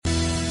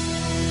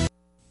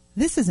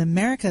This is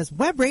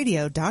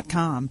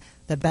americaswebradio.com,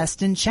 the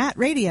best in chat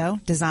radio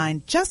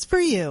designed just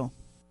for you.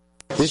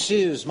 This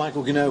is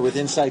Michael Gano with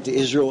Insight to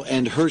Israel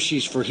and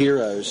Hershey's for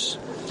Heroes.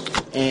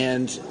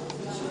 And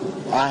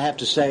I have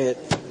to say it,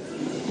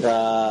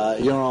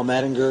 Yoram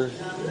Ettinger,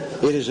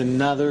 it is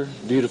another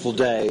beautiful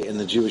day in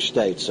the Jewish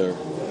state, sir.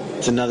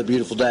 It's another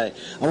beautiful day.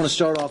 I want to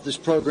start off this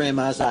program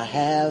as I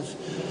have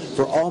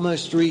for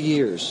almost 3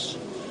 years.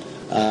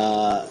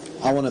 I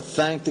want to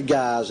thank the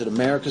guys at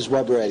America's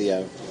Web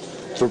Radio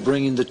for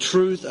bringing the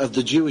truth of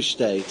the Jewish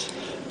state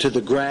to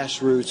the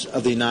grassroots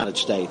of the United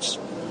States.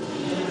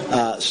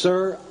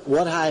 Sir,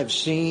 what I have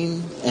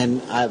seen,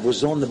 and I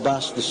was on the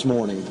bus this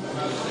morning,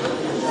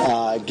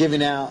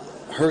 giving out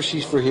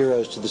Hershey's for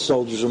Heroes to the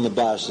soldiers on the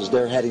bus as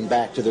they're heading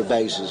back to their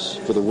bases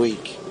for the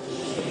week.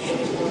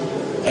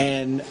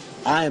 And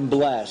I am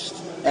blessed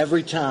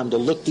every time to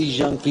look these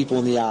young people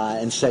in the eye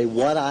and say,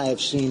 what I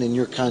have seen in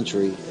your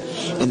country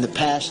in the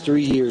past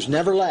 3 years,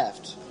 never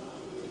left,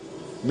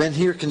 been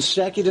here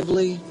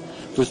consecutively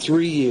for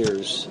 3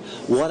 years.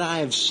 What I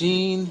have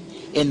seen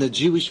in the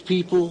Jewish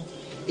people,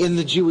 in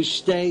the Jewish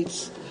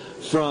states,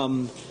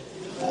 from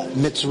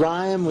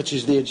Mitzrayim, which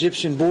is the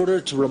Egyptian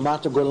border, to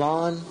Ramat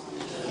Golan,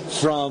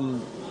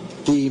 from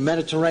the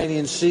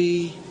Mediterranean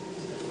Sea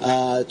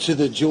to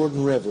the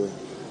Jordan River,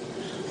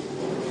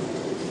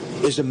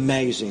 is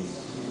amazing.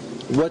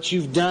 What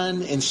you've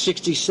done in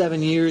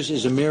 67 years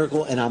is a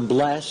miracle, and I'm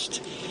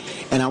blessed.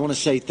 And I want to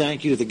say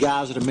thank you to the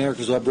guys at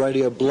America's Web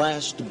Radio.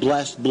 Blessed,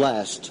 blessed,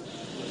 blessed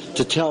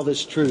to tell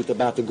this truth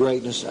about the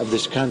greatness of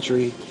this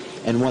country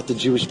and what the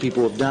Jewish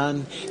people have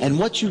done and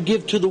what you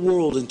give to the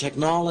world in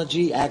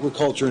technology,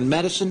 agriculture, and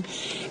medicine.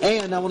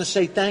 And I want to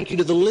say thank you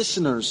to the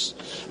listeners,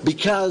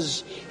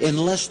 because in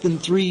less than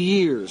 3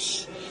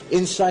 years,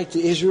 Insight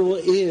to Israel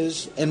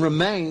is and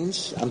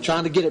remains, I'm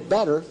trying to get it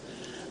better,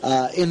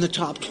 in the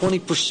top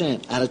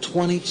 20% out of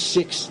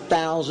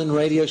 26,000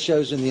 radio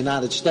shows in the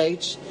United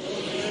States.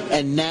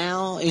 And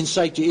now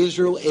Insight to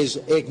Israel is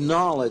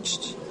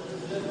acknowledged,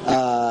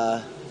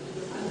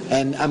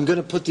 and I'm going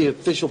to put the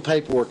official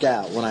paperwork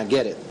out when I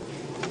get it.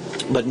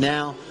 But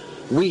now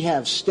we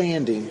have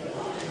standing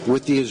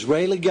with the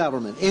Israeli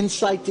government,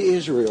 Insight to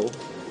Israel,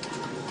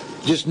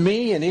 just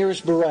me and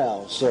Iris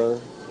Burrell,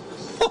 sir.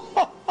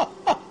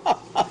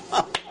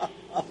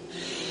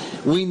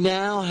 We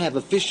now have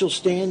official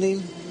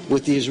standing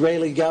with the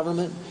Israeli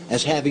government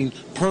as having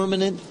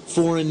permanent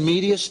foreign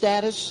media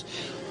status.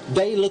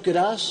 They look at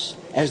us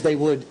as they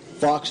would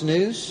Fox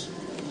News,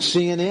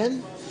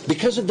 CNN,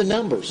 because of the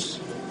numbers.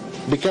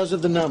 Because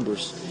of the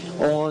numbers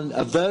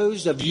of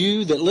those of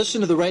you that listen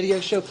to the radio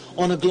show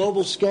on a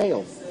global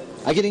scale.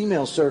 I get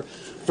emails, sir,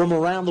 from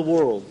around the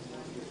world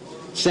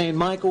saying,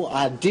 Michael,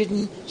 I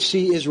didn't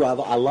see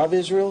Israel. I love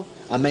Israel.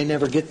 I may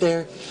never get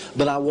there,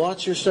 but I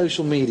watch your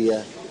social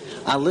media.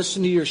 I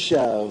listen to your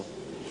show,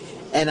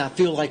 and I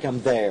feel like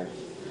I'm there.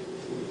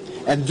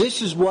 And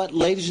this is what,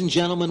 ladies and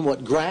gentlemen,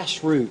 what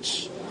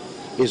grassroots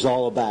is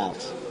all about.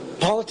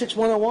 Politics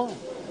 101.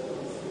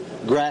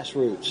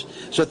 Grassroots.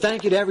 So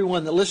thank you to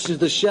everyone that listens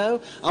to the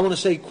show. I want to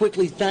say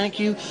quickly thank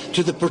you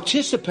to the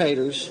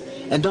participators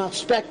and not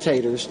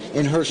spectators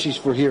in Hershey's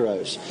for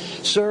Heroes.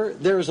 Sir,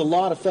 there's a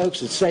lot of folks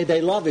that say they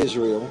love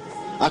Israel.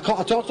 I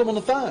talked to them on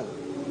the phone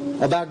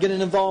about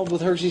getting involved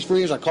with Hershey's for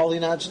Heroes. I call the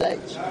United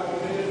States.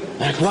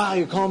 Like, wow,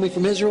 you're calling me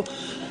from Israel?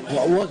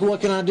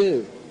 What can I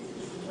do?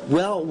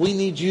 Well, we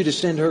need you to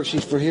send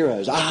Hershey's for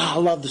Heroes. I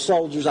love the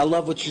soldiers. I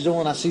love what you're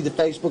doing. I see the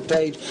Facebook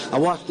page. I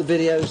watch the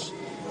videos.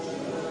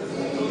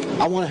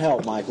 I want to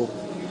help, Michael.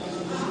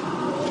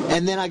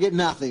 And then I get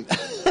nothing.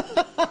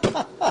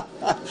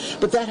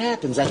 But that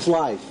happens. That's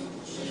life.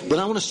 But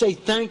I want to say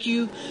thank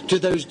you to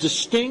those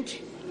distinct,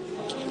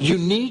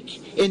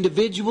 unique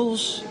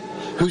individuals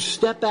who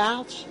step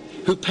out,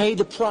 who pay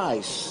the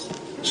price.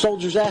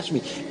 Soldiers ask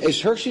me,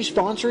 is Hershey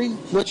sponsoring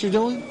what you're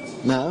doing?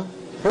 No.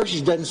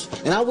 Hershey's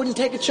doesn't, and I wouldn't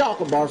take a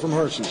chocolate bar from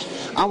Hershey's.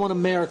 I want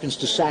Americans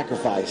to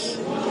sacrifice,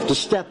 to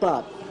step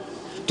up,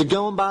 to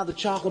go and buy the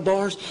chocolate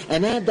bars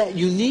and add that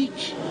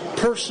unique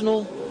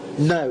personal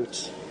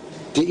note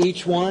to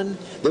each one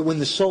that when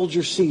the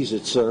soldier sees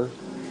it, sir,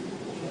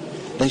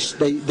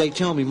 they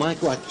tell me,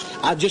 Michael,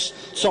 I just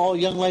saw a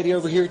young lady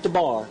over here at the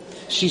bar.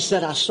 She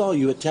said, I saw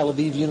you at Tel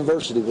Aviv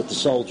University with the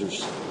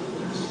soldiers.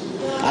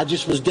 I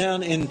just was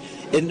down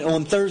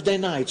on Thursday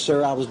night,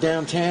 sir. I was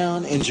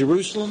downtown in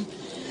Jerusalem,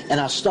 and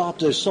I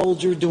stopped a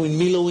soldier doing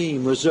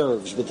Miloim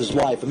reserves with his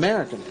wife,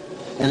 American,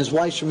 and his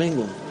wife's from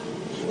England.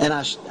 And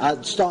I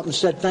stopped and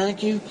said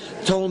thank you,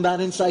 told him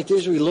about Insight to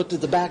Israel. He looked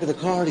at the back of the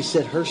card. He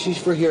said, Hershey's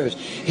for Heroes.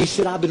 He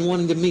said, I've been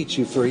wanting to meet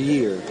you for a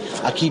year.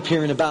 I keep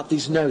hearing about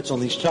these notes on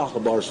these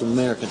chocolate bars from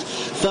Americans.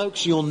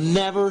 Folks, you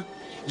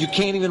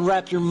can't even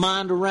wrap your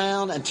mind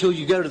around until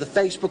you go to the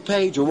Facebook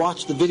page or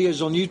watch the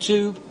videos on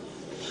YouTube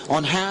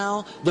on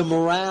how the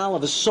morale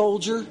of a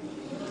soldier,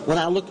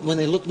 when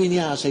they look me in the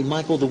eye, I say,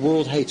 Michael, the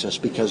world hates us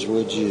because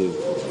we're a Jew.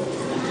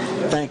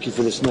 Thank you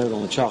for this note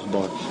on the chocolate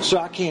bar. So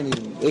I can't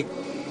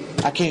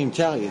even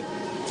tell you.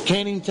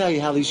 Can't even tell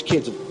you how these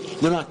kids,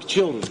 they're not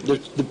children.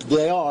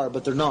 They are,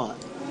 but they're not.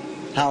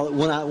 how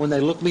when they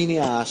look me in the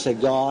eye, I say,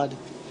 God,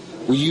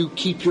 will you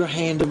keep your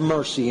hand of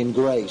mercy and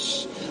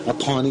grace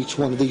upon each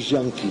one of these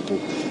young people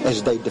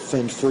as they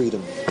defend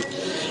freedom.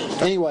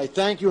 Anyway,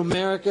 thank you,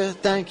 America.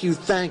 Thank you,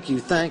 thank you,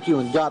 thank you,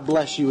 and God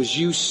bless you as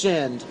you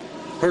send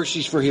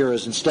Hershey's for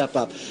Heroes and step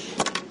up.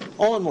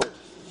 Onward.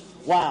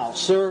 Wow,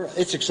 sir,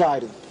 it's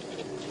exciting.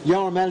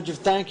 Yoram Ettinger,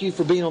 thank you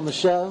for being on the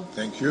show.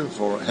 Thank you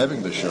for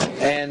having the show.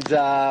 And,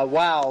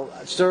 wow,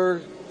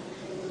 sir,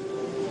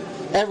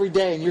 every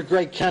day in your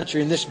great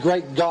country, in this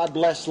great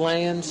God-blessed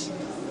land,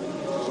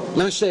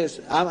 let me say this,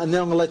 and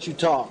then I'm going to let you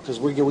talk, because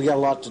we got a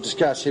lot to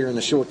discuss here in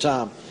a short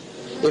time.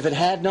 If it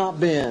had not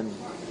been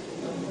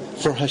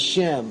for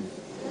Hashem,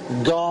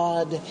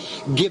 God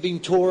giving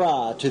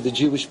Torah to the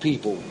Jewish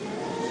people,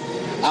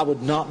 I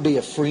would not be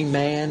a free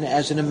man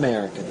as an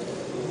American.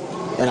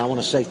 And I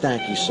want to say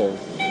thank you, sir.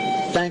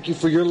 Thank you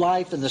for your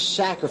life and the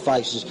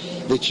sacrifices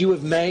that you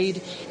have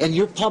made and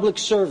your public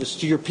service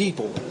to your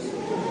people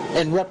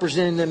and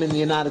representing them in the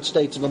United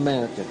States of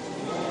America.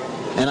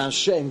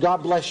 And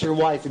God bless your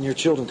wife and your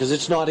children, because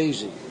it's not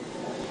easy.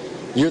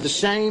 You're the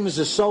same as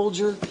a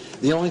soldier.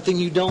 The only thing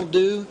you don't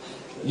do,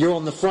 you're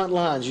on the front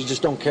lines. You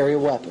just don't carry a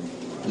weapon.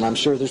 And I'm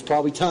sure there's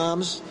probably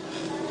times,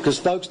 because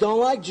folks don't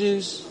like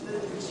Jews.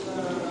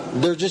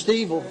 They're just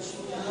evil.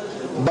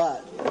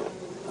 But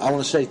I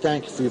want to say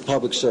thank you for your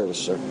public service,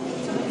 sir.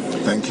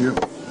 Thank you.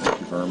 Thank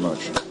you very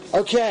much.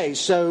 Okay,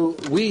 so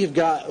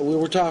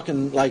we're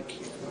talking like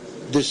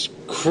this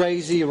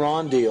crazy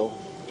Iran deal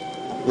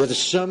that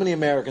so many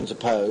Americans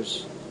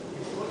oppose,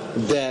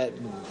 that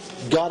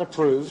got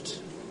approved,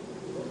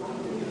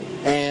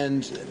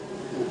 and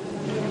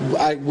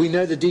we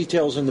know the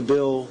details in the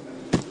bill.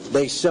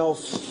 They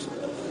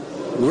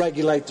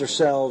self-regulate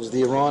themselves,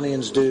 the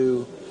Iranians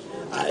do.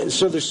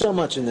 So there's so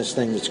much in this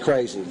thing that's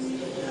crazy.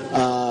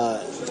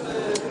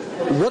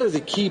 What are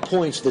the key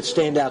points that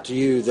stand out to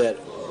you that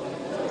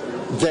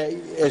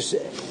as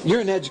you're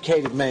an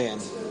educated man,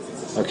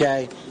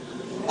 okay?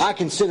 I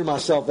consider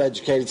myself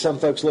educated. Some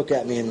folks look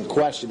at me and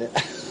question it.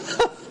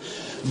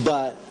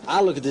 But I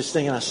look at this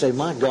thing and I say,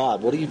 my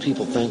God, what are you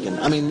people thinking?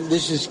 I mean,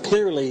 this is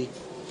clearly,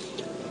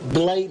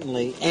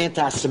 blatantly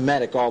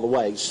anti-Semitic all the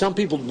way. Some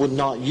people would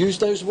not use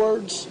those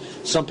words.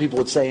 Some people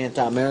would say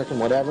anti-American,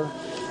 whatever.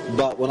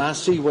 But when I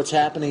see what's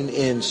happening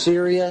in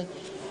Syria,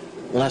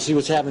 when I see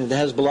what's happening to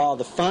Hezbollah,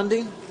 the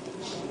funding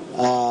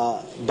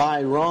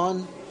by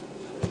Iran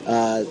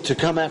to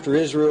come after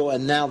Israel,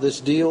 and now this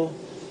deal,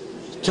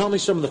 tell me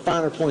some of the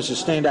finer points that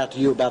stand out to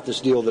you about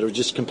this deal that are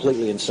just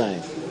completely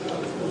insane.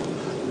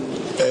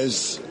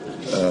 As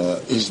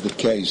is the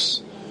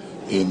case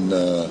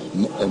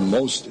on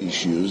most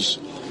issues,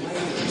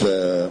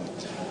 the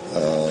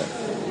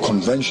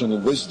conventional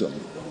wisdom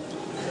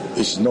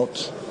is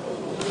not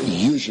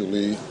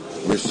usually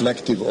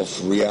reflective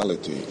of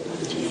reality.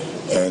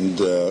 And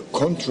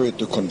contrary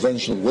to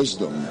conventional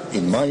wisdom,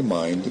 in my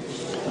mind,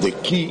 the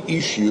key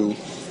issue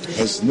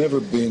has never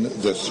been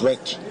the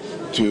threat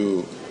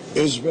to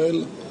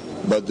Israel,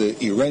 but the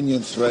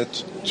Iranian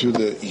threat to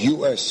the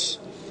U.S.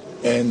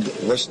 and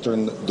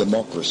Western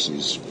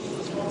democracies.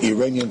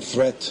 Iranian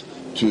threat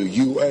to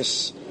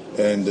U.S.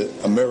 and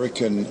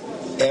American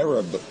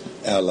Arab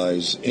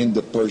allies in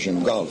the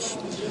Persian Gulf,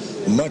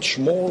 much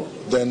more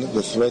than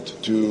the threat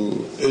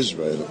to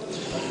Israel.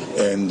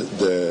 And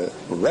the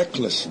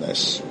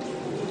recklessness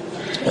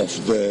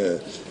of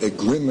the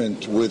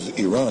agreement with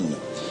Iran,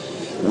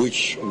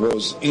 which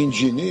was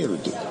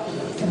engineered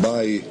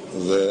by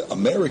the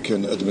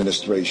American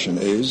administration,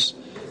 is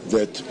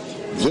that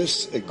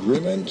this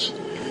agreement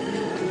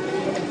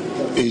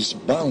is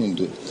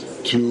bound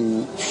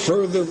to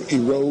further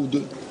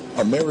erode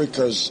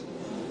America's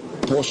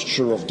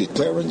posture of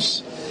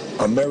deterrence,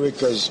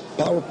 America's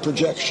power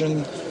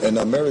projection, and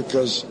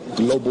America's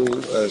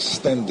global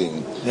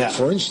standing. Yeah.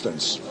 For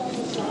instance,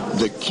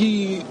 the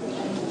key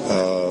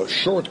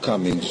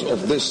shortcomings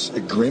of this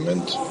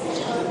agreement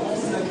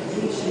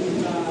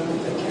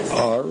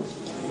are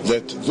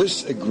that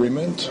this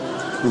agreement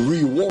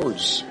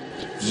rewards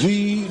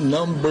the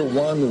number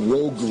one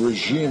rogue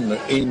regime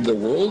in the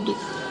world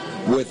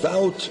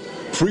without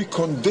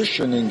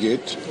preconditioning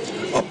it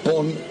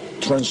upon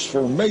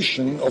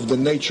transformation of the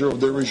nature of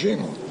the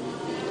regime.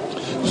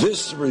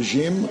 This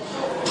regime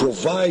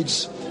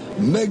provides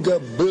mega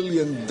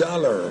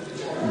billion-dollar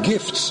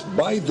gifts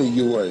by the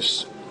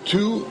U.S.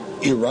 to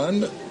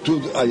Iran, to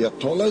the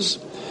Ayatollahs,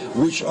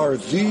 which are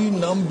the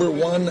number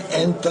one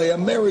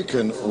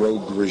anti-American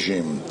rogue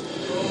regime.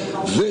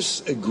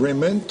 This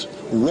agreement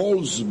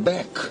rolls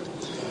back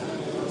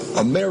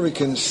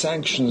American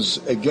sanctions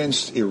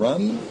against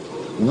Iran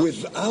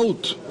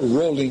without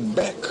rolling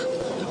back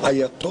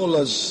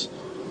Ayatollah's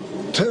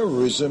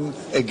terrorism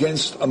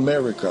against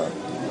America.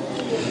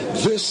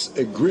 This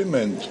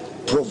agreement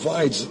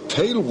provides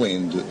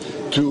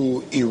tailwind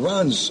to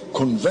Iran's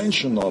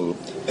conventional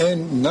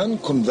and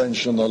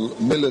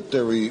non-conventional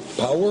military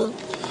power,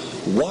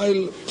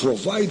 while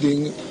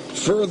providing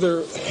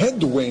further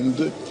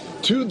headwind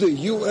to the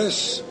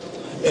U.S.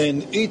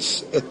 and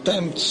its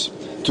attempts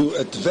to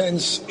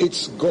advance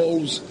its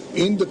goals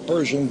in the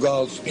Persian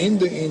Gulf, in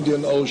the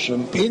Indian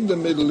Ocean, in the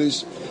Middle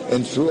East,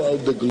 and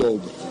throughout the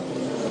globe.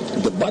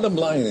 The bottom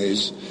line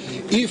is,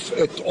 if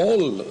at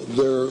all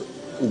there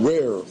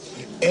were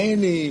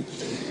any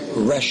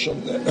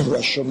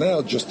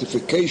rationale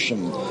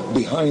justification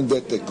behind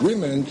that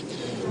agreement,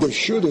 there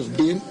should have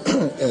been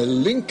a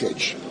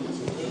linkage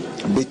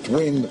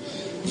between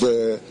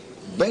the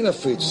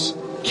benefits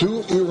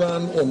to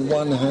Iran on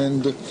one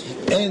hand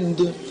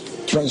and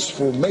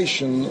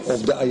transformation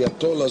of the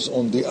Ayatollahs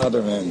on the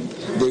other hand.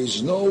 There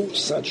is no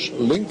such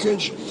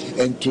linkage,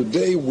 and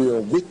today we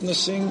are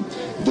witnessing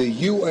the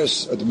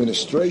U.S.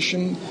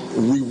 administration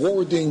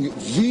rewarding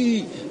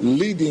the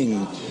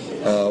leading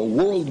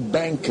world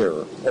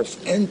banker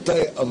of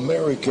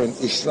anti-American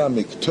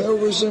Islamic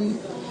terrorism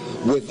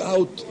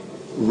without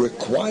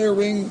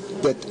requiring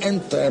that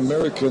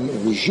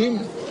anti-American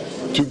regime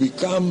to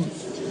become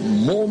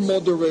more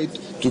moderate,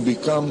 to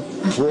become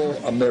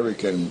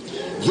pro-American.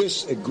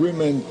 This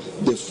agreement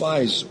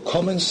defies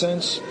common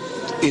sense,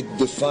 it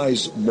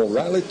defies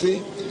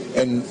morality,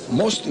 and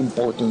most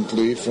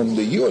importantly, from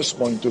the U.S.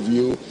 point of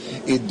view,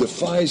 it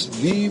defies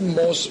the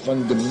most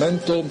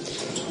fundamental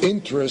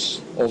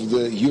interests of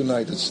the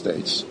United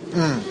States.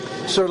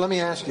 Sir, let me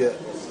ask you,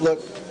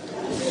 look,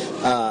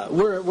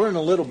 we're in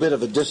a little bit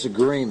of a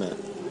disagreement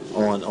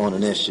on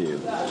an issue.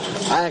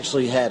 I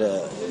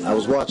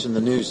was watching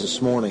the news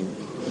this morning,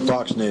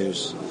 Fox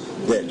News,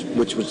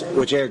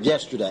 which aired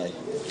yesterday.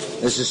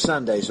 This is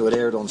Sunday, so it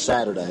aired on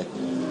Saturday.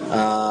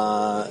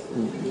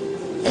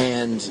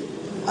 And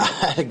I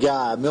had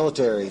a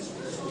military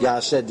guy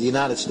said the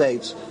United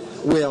States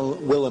will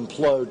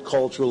implode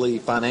culturally,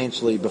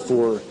 financially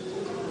before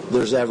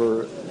there's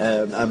ever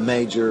a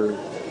major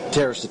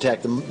terrorist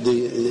attack.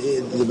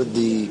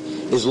 The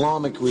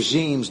Islamic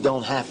regimes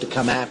don't have to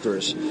come after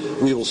us.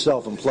 We will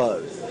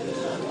self-implode.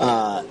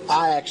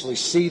 I actually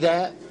see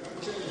that.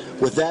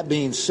 With that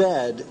being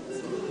said,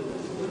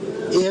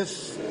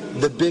 if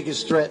the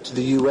biggest threat to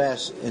the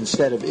U.S.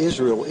 instead of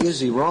Israel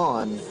is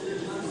Iran,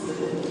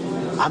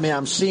 I mean,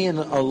 I'm seeing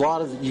a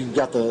lot of you've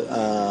got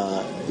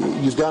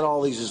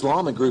all these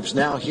Islamic groups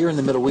now here in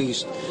the Middle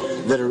East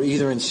that are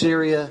either in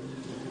Syria.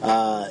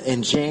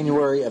 In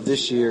January of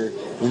this year,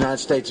 the United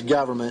States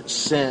government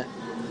sent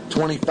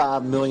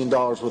 $25 million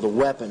worth of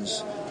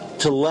weapons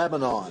to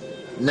Lebanon.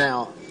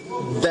 Now,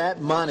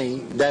 that money,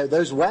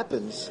 those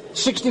weapons,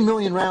 60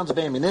 million rounds of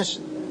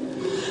ammunition,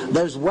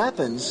 those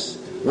weapons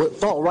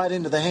fall right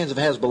into the hands of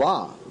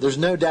Hezbollah. There's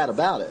no doubt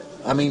about it.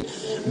 I mean,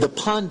 the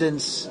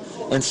pundits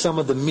and some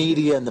of the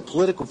media and the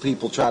political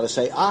people try to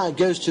say, it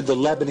goes to the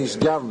Lebanese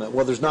government.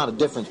 Well, there's not a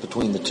difference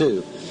between the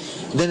two.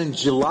 Then in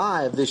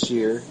July of this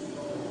year,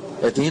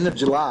 at the end of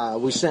July,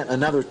 we sent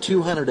another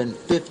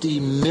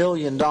 $250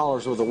 million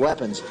worth of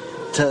weapons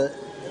to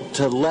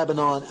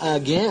Lebanon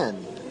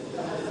again.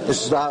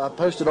 I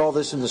posted all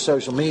this in the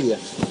social media.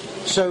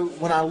 So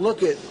when I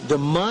look at the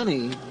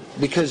money,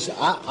 because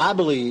I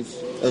believe,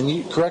 and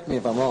you correct me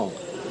if I'm wrong,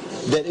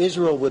 that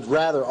Israel would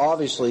rather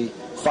obviously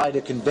fight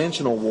a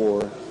conventional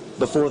war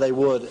before they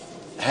would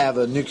have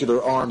a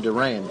nuclear-armed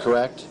Iran,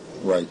 correct?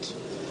 Right.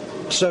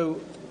 So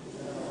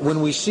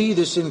when we see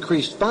this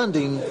increased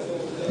funding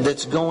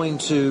that's going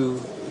to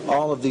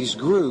all of these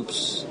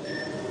groups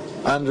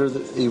under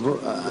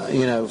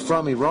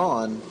from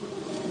Iran,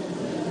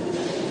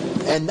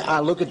 and I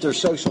look at their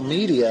social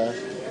media,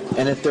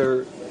 and if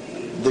they're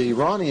the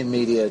Iranian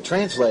media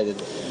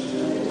translated,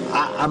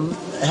 I'm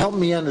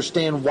helping me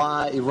understand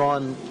why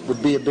Iran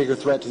would be a bigger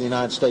threat to the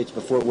United States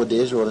before it would to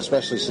Israel,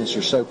 especially since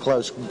you're so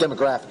close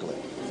demographically.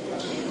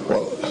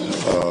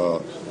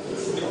 Well,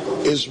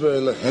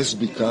 Israel has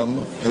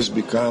become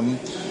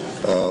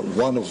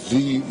one of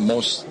the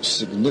most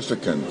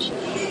significant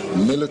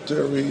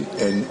military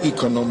and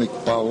economic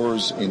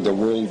powers in the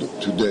world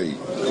today.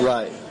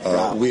 Right.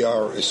 We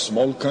are a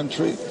small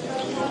country.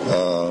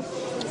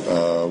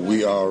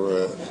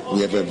 We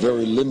have a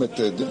very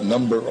limited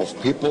number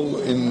of people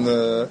in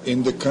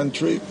the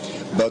country,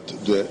 but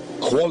the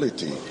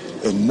quality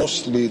and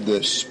mostly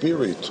the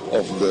spirit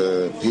of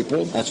the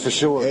people, that's for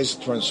sure, has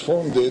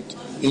transformed it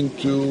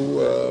into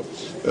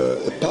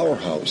a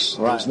powerhouse.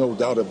 Right. There's no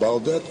doubt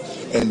about that,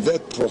 and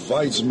that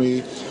provides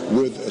me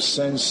with a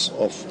sense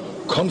of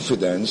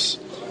confidence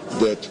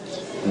that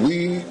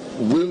we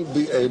will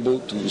be able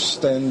to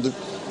withstand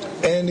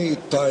any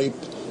type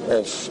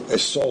of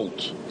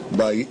assault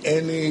by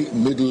any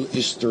Middle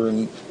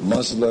Eastern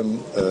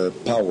Muslim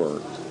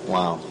power.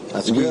 Wow,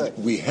 that's good.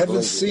 We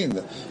haven't seen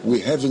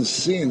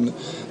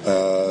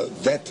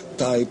that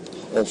type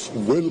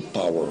of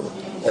willpower,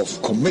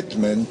 of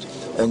commitment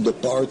on the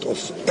part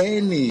of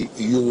any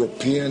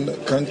European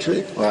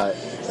country. Right.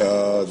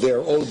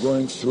 They're all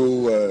going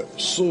through a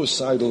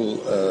suicidal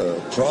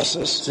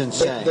process. It's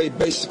insane.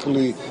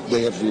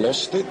 They have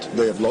lost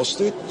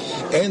it.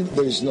 And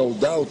there is no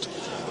doubt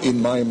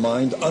in my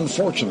mind,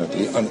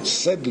 unfortunately, and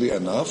sadly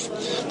enough,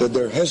 that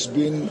there has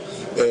been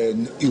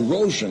an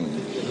erosion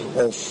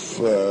of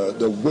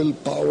the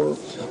willpower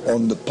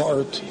on the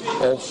part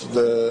of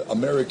the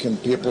American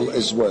people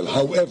as well.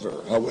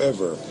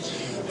 However,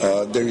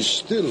 there is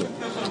still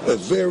a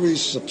very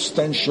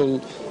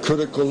substantial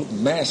critical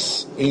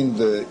mass in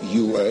the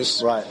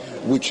U.S. Right.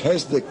 which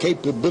has the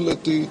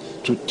capability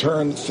to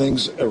turn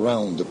things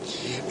around.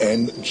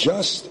 And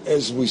just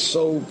as we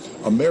saw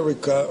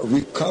America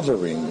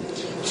recovering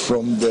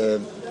from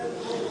the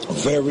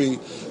very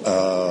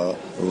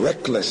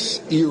reckless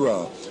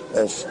era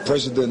of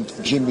President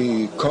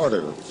Jimmy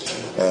Carter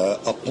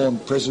upon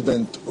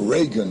President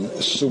Reagan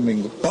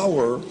assuming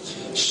power,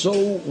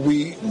 so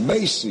we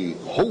may see,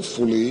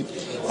 hopefully,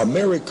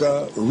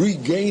 America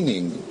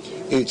regaining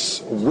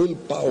its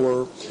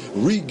willpower,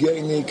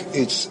 regaining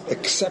its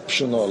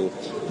exceptional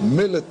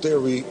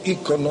military,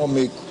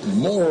 economic,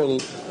 moral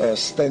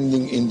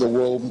standing in the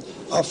world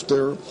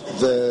after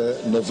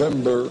the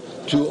November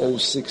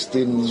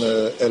 2016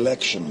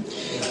 election.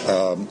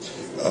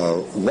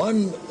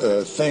 One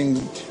thing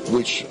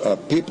which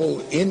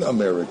people in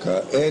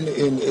America and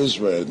in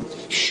Israel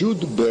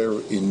should bear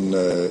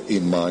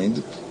in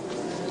mind,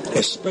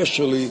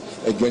 especially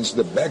against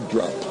the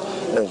backdrop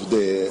of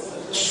the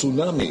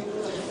tsunami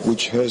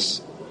which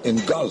is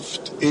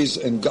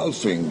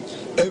engulfing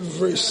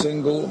every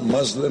single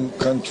Muslim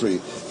country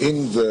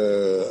in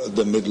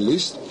the Middle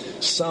East,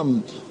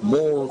 some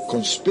more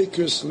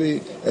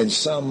conspicuously and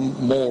some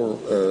more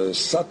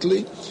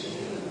subtly,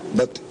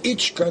 but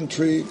each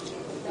country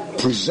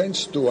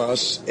presents to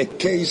us a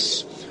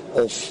case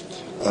of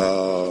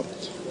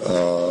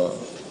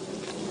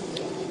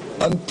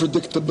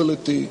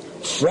unpredictability,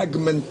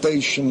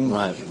 fragmentation,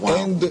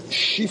 and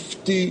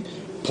shifty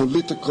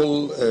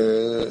political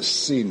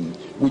scene,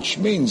 which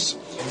means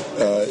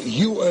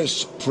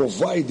U.S.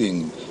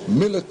 providing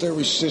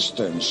military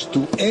systems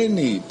to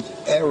any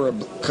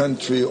Arab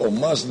country or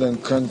Muslim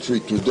country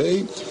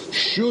today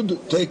should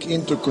take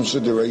into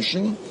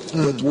consideration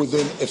that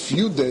within a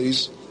few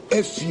days,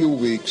 a few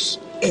weeks,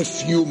 a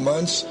few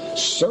months,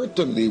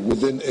 certainly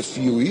within a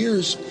few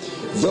years,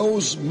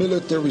 those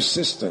military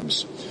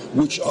systems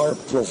which are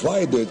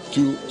provided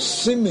to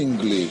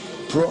seemingly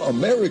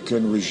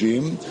pro-American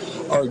regime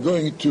are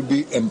going to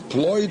be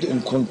employed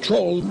and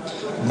controlled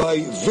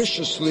by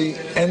viciously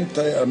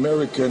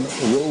anti-American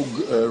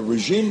rogue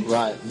regime.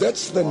 Right.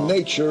 That's the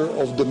nature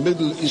of the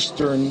Middle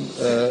Eastern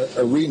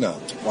arena.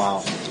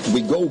 Wow.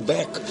 We go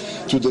back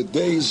to the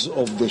days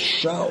of the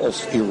Shah of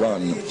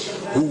Iran,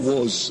 who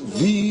was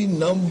the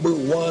number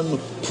one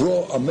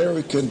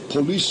pro-American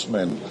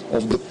policeman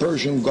of the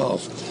Persian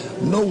Gulf.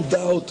 No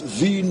doubt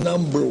the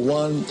number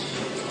one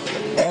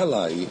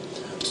ally,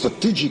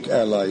 strategic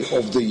ally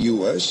of the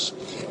U.S.,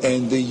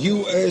 and the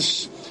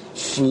U.S.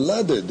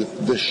 flooded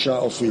the Shah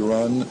of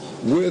Iran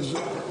with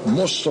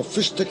most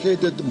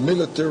sophisticated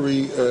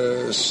military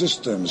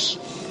systems.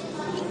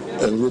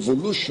 A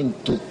revolution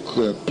took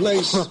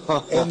place,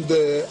 and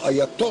the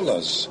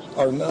Ayatollahs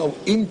are now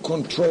in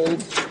control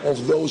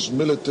of those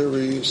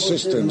military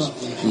systems.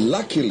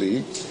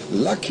 Luckily,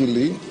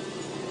 the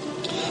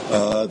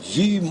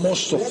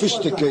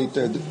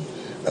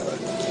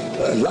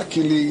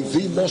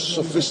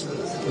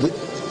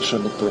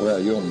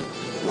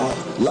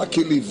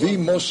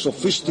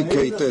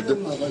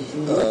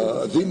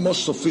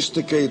most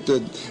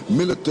sophisticated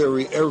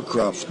military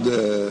aircraft,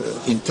 the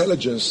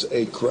intelligence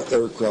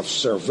aircraft,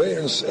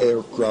 surveillance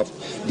aircraft,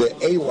 the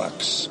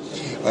AWACS,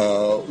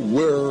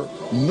 were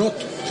not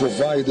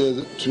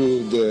provided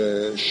to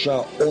the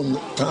Shah on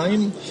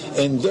time,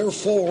 and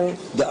therefore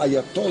the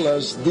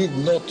Ayatollahs did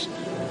not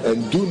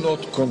and do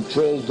not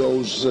control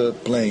those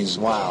planes.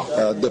 Wow.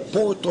 The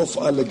port of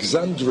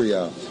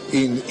Alexandria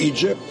in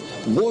Egypt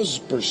was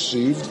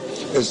perceived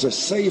as a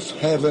safe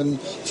haven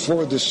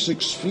for the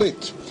Sixth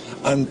Fleet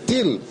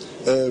until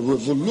a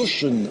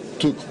revolution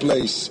took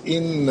place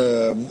in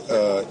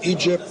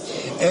Egypt,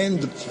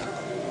 and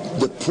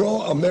the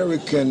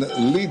pro-American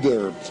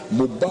leader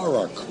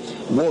Mubarak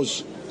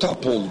was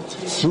toppled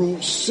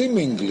through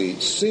seemingly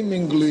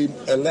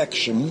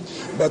election,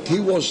 but he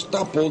was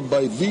toppled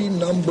by the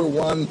number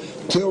one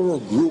terror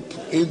group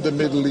in the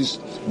Middle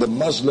East, the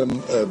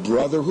Muslim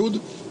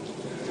Brotherhood.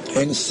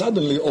 And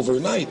suddenly,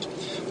 overnight,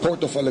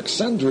 Port of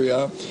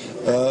Alexandria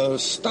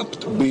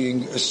stopped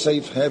being a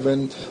safe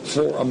haven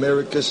for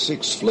America's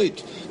Sixth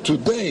Fleet.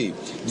 Today,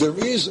 there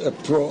is a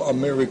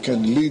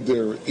pro-American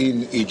leader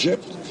in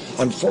Egypt.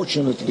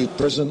 Unfortunately,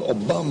 President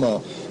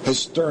Obama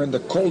has turned a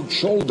cold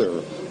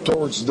shoulder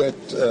towards that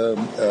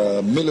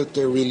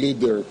military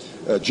leader,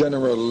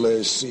 General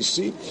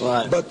Sisi.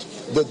 Right. But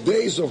the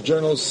days of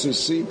General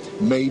Sisi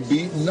may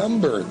be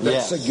numbered.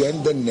 That's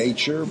again the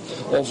nature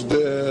of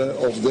the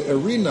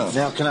arena.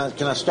 Now, can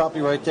I stop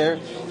you right there?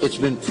 It's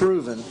been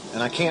proven,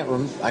 and I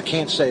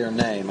can't say her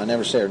name. I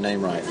never say her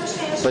name right.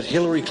 But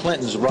Hillary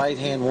Clinton's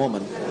right-hand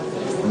woman,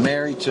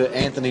 married to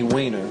Anthony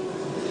Weiner,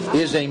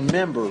 is a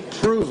member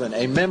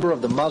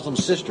of the Muslim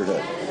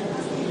Sisterhood.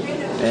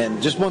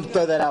 And just want to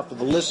throw that out for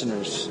the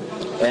listeners.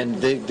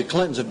 And the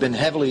Clintons have been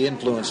heavily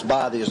influenced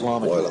by the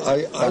Islamic world.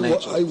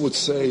 I would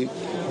say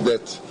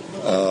that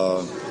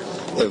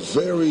a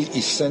very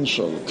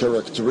essential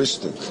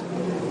characteristic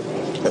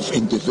of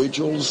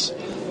individuals,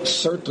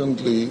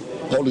 certainly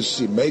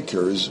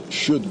policymakers,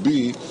 should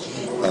be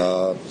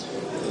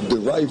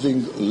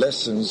deriving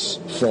lessons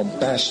from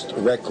past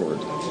record.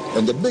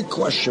 And the big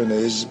question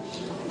is,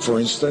 for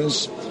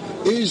instance,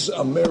 is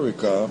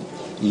America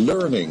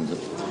learning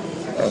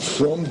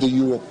from the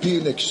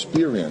European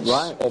experience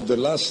of the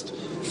last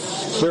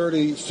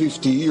 30,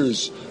 50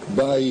 years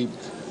by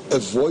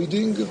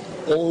avoiding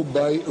or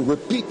by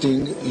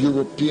repeating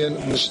European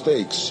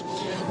mistakes?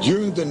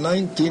 During the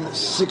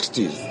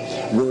 1960s,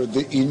 where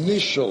the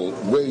initial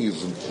wave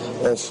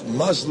of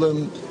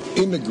Muslim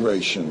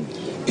immigration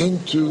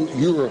into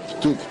Europe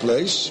took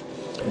place,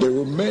 there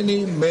were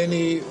many,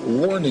 many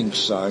warning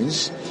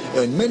signs,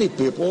 and many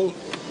people,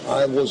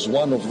 I was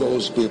one of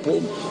those people,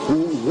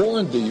 who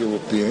warned the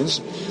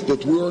Europeans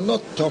that we are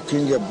not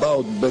talking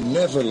about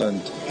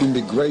benevolent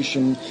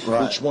immigration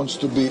which wants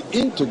to be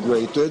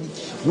integrated.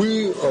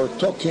 We are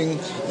talking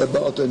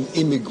about an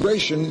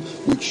immigration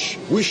which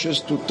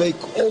wishes to take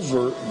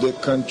over the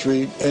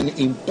country and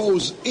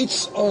impose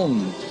its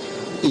own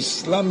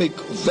Islamic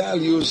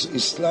values,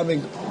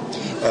 Islamic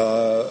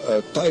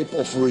type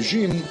of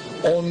regime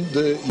on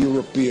the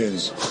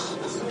Europeans.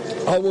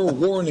 Our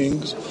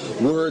warnings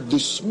were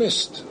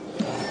dismissed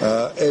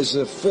as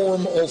a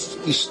form of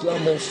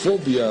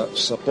Islamophobia,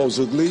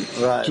 supposedly.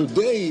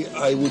 Today,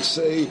 I would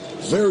say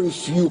very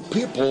few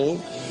people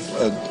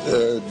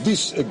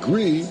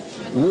disagree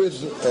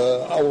with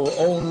our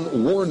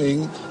own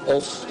warning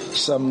of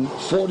some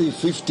 40,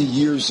 50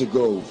 years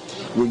ago.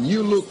 When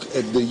you look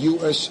at the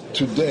U.S.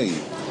 today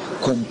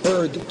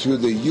compared to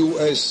the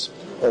U.S.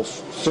 of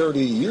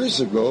 30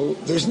 years ago,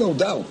 there's no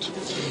doubt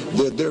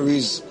that there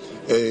is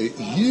a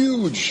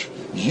huge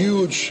wave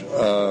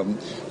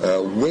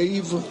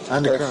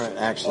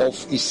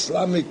of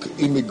Islamic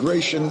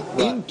immigration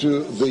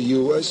into the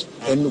U.S.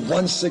 And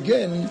once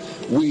again,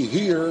 we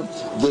hear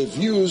the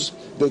views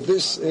that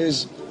this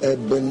is a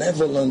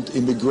benevolent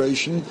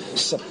immigration,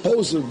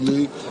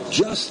 supposedly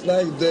just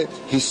like the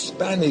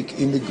Hispanic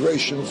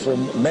immigration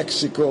from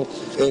Mexico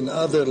and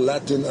other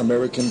Latin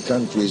American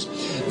countries.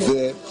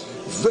 The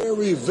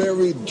very,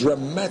 very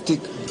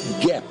dramatic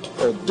gap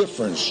or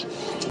difference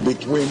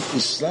between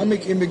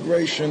Islamic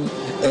immigration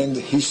and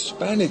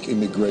Hispanic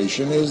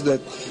immigration is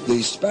that the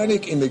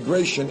Hispanic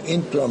immigration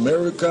into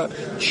America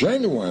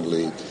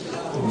genuinely,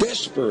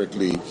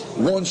 desperately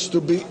wants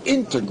to be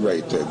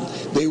integrated.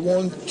 They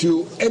want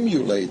to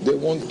emulate, they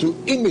want to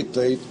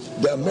imitate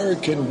the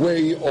American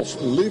way of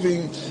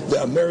living,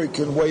 the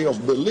American way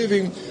of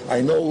believing.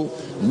 I know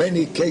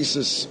many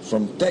cases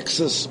from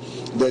Texas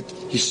that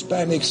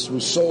Hispanics who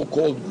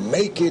so-called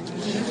make it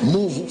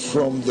move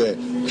from the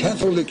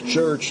Catholic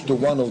Church to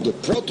one of the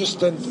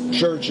Protestant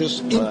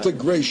churches.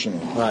 Integration.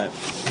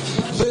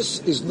 This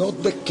is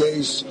not the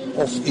case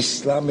of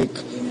Islamic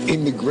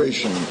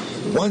immigration.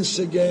 Once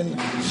again,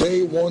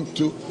 they want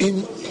to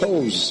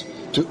impose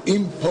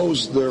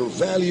their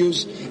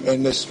values,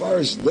 and as far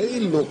as they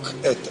look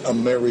at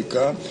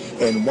America,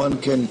 and one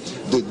can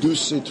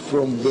deduce it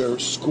from their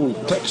school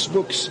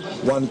textbooks,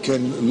 one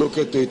can look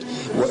at it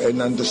and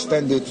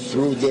understand it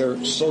through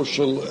their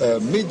social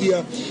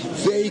media,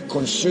 they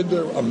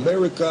consider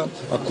America,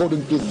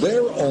 according to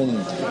their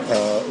own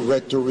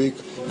rhetoric,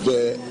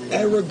 the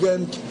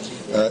arrogant,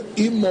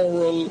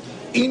 immoral,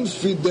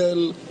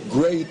 infidel,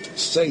 great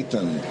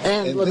Satan.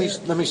 And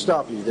let me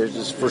stop you there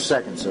just for a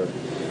second, sir.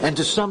 And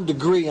to some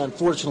degree,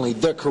 unfortunately,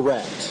 they're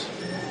correct.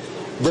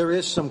 There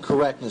is some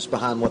correctness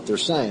behind what they're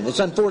saying. It's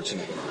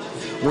unfortunate.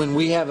 When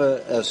we have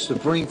a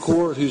Supreme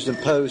Court who's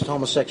imposed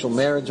homosexual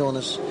marriage on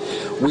us,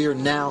 we are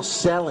now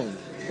selling,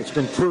 it's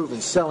been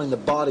proven, selling the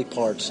body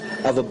parts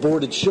of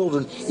aborted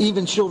children,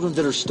 even children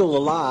that are still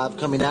alive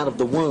coming out of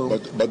the womb.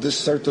 But this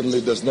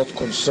certainly does not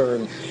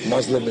concern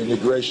Muslim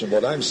immigration.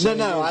 What I'm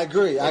saying I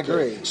agree.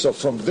 So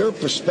from their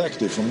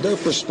perspective,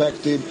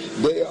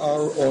 they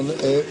are on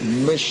a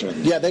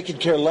mission. Yeah, they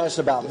could care less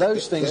about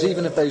those things,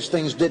 even if those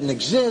things didn't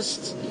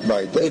exist.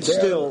 Right.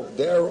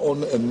 They're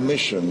on a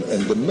mission,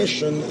 and the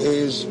mission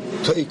is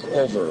take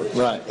over.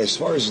 Right. As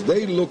far as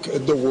they look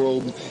at the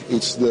world,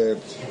 it's the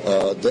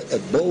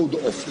abode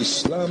of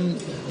Islam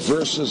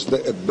versus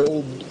the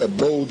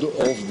abode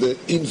of the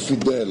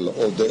infidel,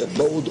 or the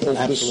abode of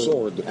the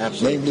sword.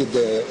 Namely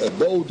the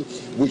abode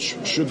which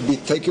should be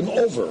taken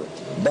over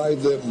by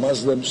the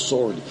Muslim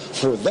sword.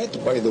 For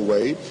that, by the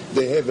way,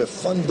 they have a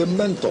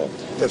fundamental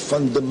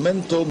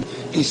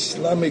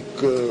Islamic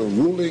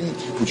ruling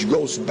which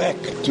goes back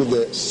to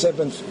the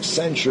 7th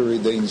century,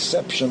 the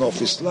inception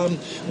of Islam,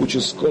 which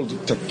is called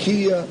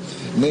taqiyya.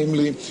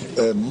 Namely,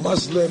 a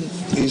Muslim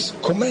is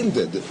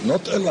commanded,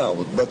 not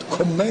allowed, but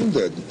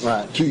commanded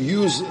to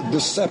use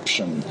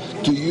deception,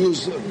 to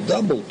use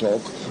double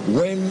talk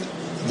when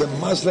the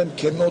Muslim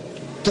cannot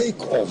take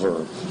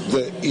over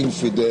the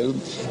infidel,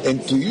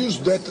 and to use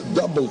that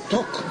double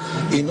talk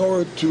in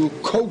order to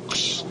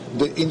coax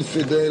the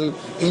infidel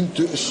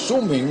into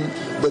assuming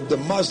that the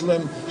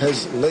Muslim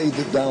has laid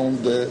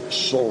down the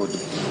sword.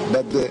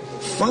 But the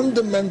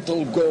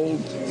fundamental goal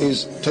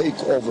is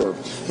takeover.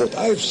 What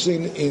I've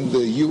seen in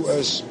the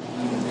U.S.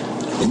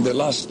 in the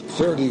last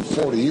 30,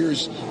 40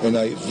 years, and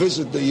I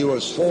visit the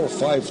U.S. 4 or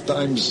 5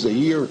 times a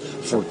year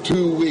for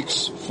 2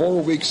 weeks,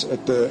 4 weeks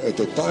at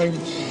a time,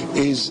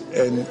 is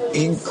an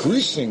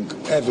increasing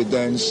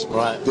evidence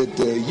that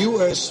the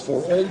U.S.,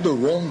 for all the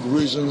wrong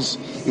reasons,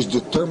 is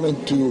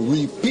determined to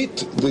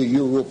repeat the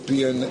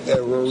European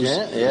errors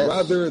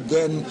rather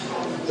than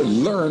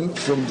learn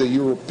from the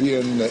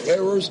European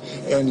errors.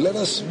 And let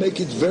us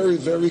make it very,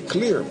 very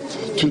clear.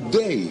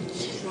 Today,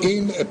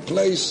 in a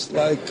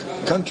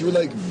country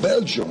like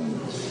Belgium,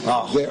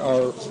 there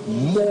are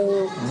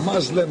more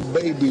Muslim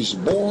babies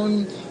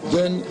born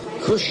than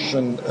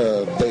Christian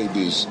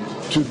babies.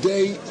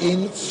 Today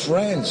in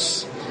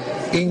France,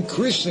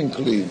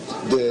 increasingly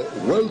the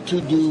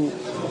well-to-do,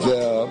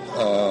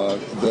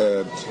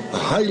 the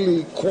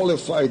highly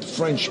qualified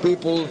French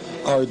people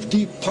are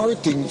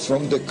departing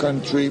from the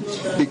country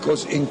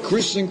because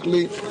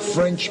increasingly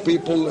French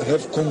people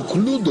have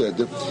concluded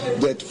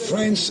that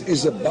France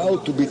is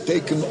about to be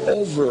taken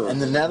over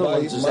and the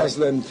Netherlands by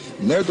Muslim.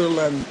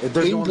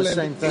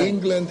 Netherlands,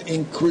 England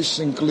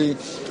increasingly,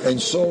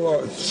 and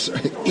so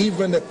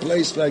even a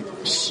place like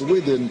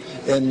Sweden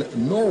and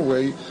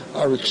Norway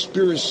are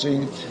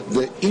experiencing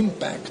the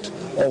impact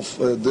of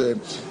the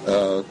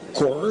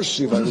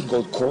coercive, I would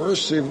call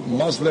coercive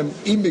Muslim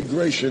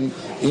immigration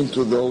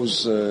into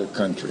those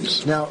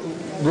countries. Now,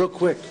 real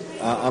quick,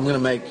 I'm going to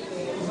make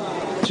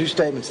 2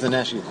 statements and then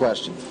ask you a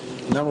question.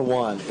 Number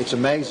one, it's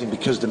amazing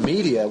because the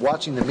media,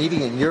 watching the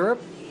media in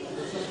Europe,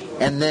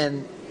 and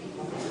then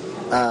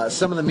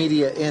some of the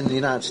media in the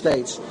United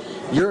States,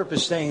 Europe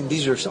is saying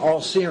these are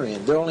all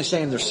Syrian. They're only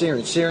saying they're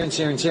Syrian.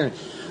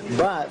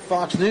 But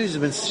Fox News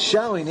has been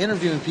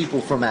interviewing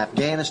people from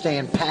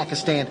Afghanistan,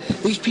 Pakistan.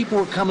 These people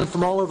are coming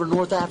from all over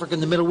North Africa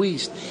and the Middle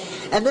East.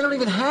 And they don't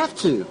even have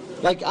to.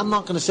 I'm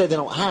not going to say they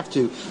don't have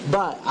to,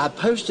 but I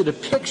posted a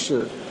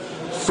picture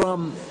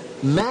from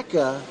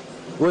Mecca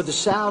where the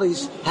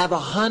Saudis have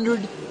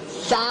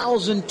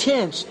 100,000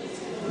 tents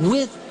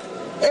with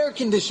air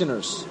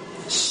conditioners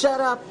set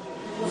up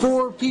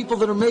for people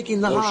that are making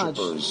the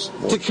Hajj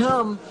to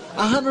come.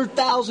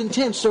 100,000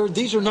 tents, sir.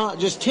 These are not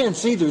just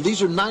tents either.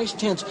 These are nice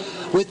tents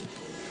with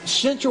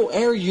central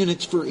air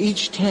units for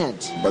each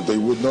tent. But they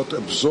would not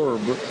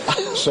absorb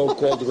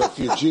so-called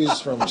refugees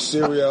from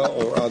Syria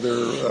or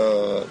other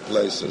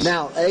places.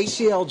 Now,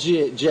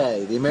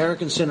 ACLJ, the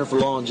American Center for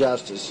Law and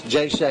Justice,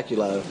 Jay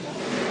Sekulow,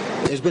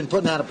 has been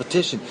putting out a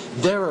petition.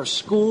 There are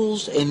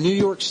schools in New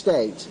York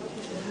State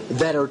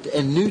that are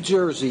in New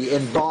Jersey,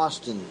 in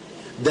Boston,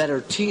 that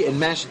are in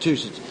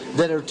Massachusetts,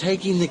 that are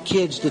taking the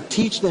kids to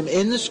teach them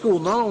in the school.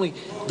 Not only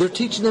they're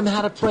teaching them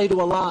how to pray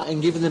to Allah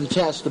and giving them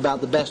tests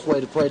about the best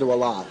way to pray to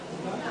Allah.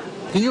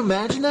 Can you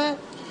imagine that?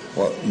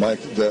 Well,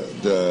 Mike,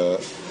 the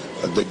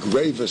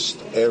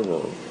gravest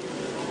error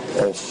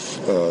of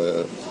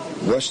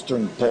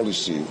Western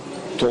policy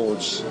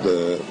towards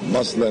the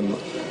Muslim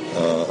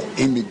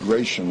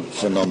immigration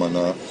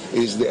phenomena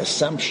is the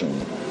assumption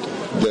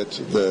that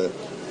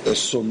a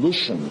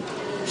solution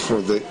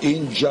for the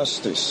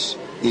injustice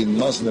in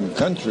Muslim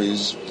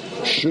countries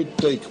should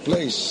take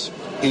place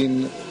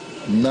in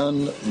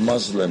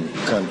non-Muslim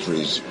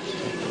countries.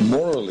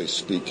 Morally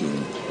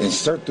speaking, and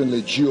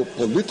certainly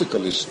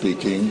geopolitically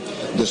speaking,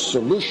 the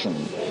solution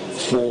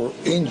for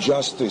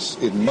injustice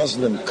in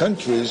Muslim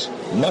countries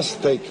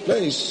must take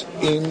place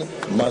in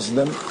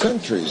Muslim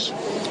countries.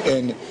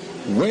 And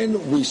when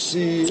we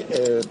see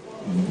a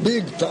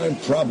big-time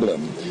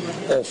problem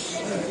of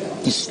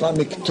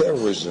Islamic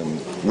terrorism,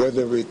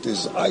 whether it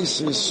is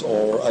ISIS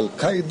or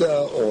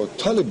Al-Qaeda or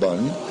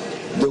Taliban,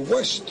 the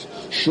West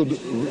should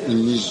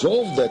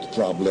resolve that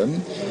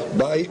problem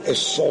by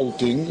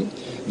assaulting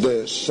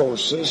the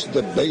sources,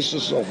 the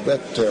basis of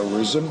that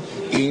terrorism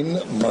in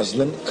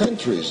Muslim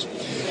countries.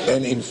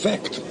 And in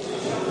fact,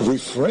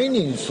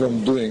 refraining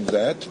from doing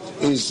that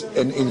is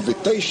an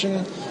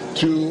invitation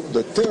to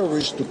the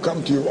terrorists to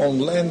come to your own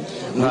land.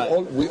 Right.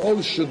 We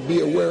all should be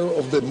aware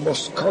of the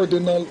most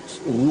cardinal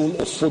rule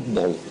of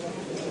football.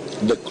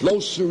 The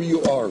closer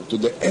you are to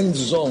the end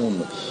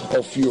zone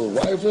of your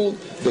rival,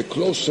 the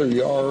closer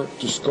you are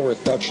to score a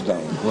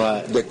touchdown.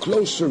 Right. The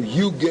closer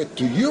you get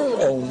to your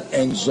own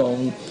end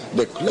zone,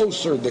 the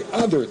closer the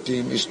other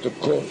team is to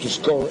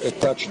score a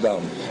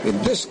touchdown. In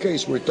this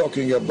case, we're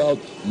talking about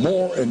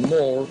more and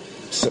more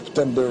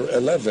September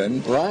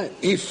 11. Right.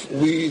 If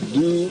we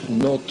do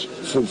not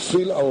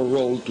fulfill our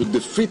role to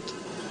defeat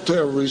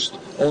terrorists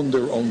on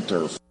their own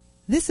turf.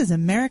 This is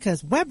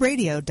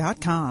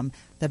America'sWebRadio.com,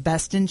 the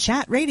best in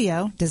chat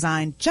radio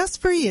designed just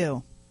for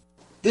you.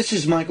 This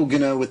is Michael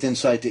Gano with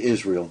Insight to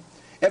Israel.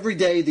 Every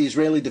day, the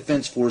Israeli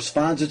Defense Force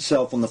finds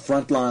itself on the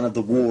front line of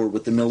the war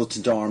with the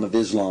militant arm of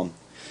Islam.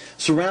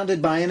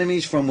 Surrounded by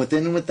enemies from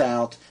within and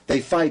without, they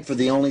fight for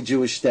the only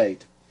Jewish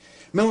state.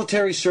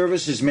 Military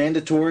service is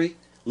mandatory,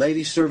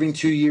 ladies serving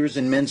 2 years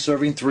and men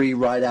serving 3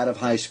 right out of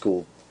high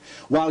school.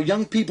 While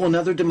young people in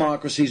other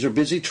democracies are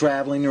busy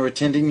traveling or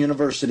attending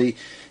university,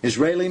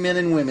 Israeli men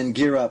and women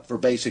gear up for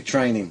basic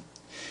training.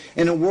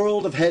 In a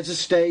world of heads of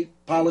state,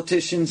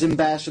 politicians,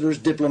 ambassadors,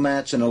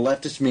 diplomats, and a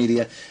leftist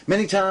media,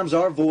 many times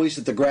our voice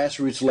at the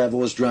grassroots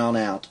level is drowned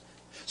out.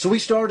 So we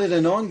started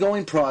an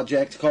ongoing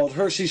project called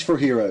Hershey's for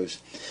Heroes.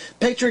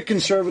 Patriot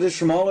conservatives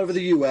from all over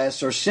the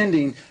U.S. are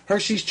sending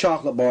Hershey's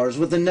chocolate bars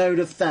with a note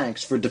of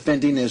thanks for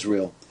defending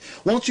Israel.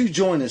 Won't you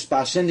join us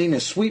by sending a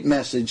sweet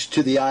message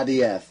to the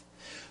IDF?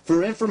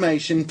 For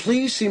information,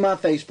 please see my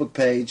Facebook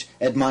page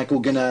at Michael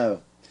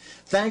Gano.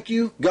 Thank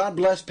you, God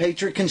bless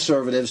Patriot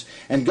conservatives,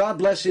 and God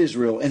bless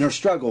Israel in her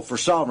struggle for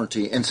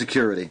sovereignty and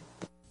security.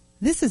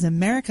 This is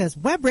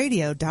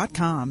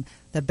America'sWebRadio.com,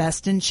 the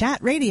best in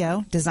chat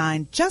radio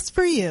designed just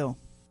for you.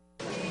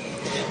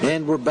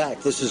 And we're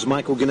back. This is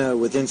Michael Gano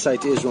with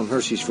Insight to Israel and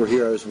Hershey's for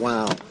Heroes.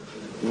 Wow.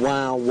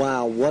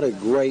 What a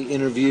great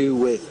interview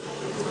with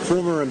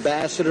former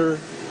Ambassador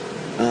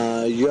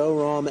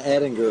Yoram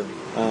Ettinger.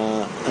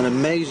 An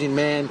amazing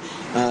man.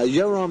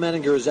 Yoram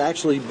Ettinger has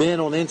actually been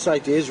on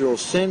Insight to Israel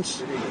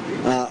since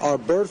our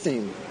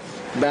birthing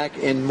back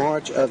in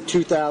March of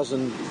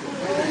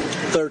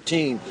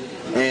 2013.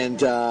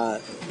 And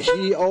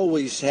he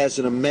always has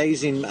an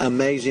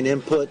amazing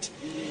input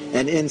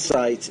and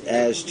insight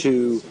as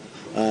to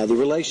the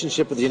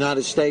relationship with the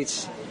United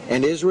States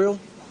and Israel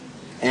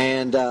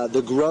and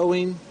the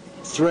growing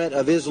threat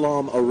of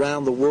Islam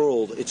around the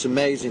world. It's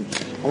amazing.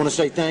 I want to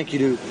say thank you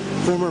to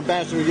former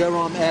Ambassador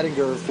Yoram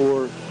Ettinger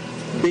for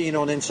being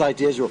on Insight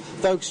to Israel.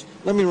 Folks,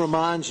 let me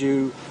remind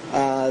you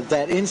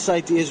that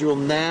Insight to Israel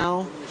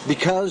now,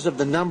 because of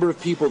the number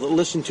of people that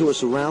listen to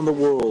us around the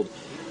world,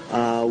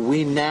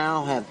 we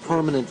now have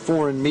permanent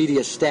foreign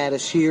media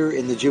status here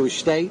in the Jewish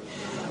state,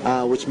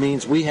 which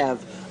means we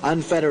have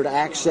unfettered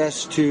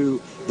access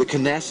to the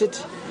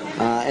Knesset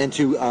and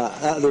to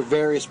other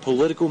various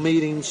political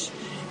meetings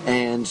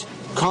and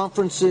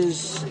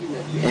conferences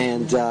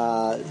and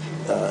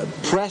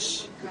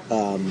press.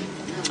 How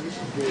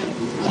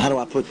do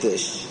I put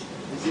this?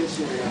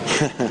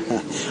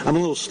 I'm a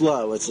little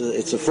slow.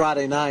 It's a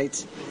Friday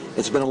night.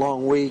 It's been a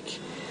long week.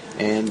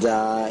 And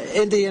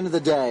at the end of the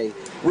day,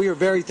 we are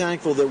very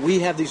thankful that we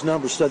have these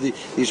numbers. So the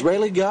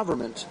Israeli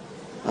government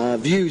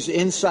views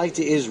Insight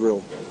to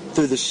Israel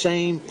through the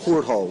same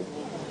porthole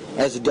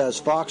as it does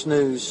Fox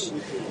News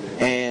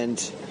and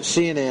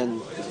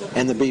CNN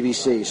and the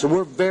BBC. So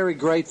we're very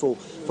grateful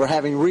for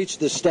having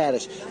reached this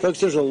status. Folks,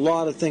 there's a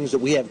lot of things that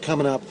we have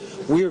coming up.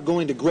 We are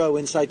going to grow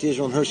Insight to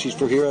Israel and Hershey's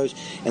for Heroes.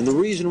 And the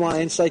reason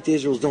why Insight to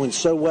Israel is doing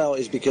so well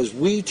is because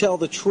we tell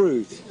the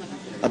truth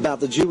about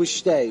the Jewish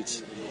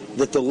states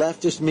that the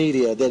leftist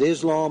media, that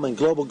Islam and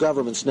global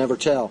governments never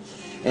tell.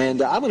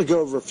 And I'm going to go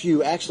over a few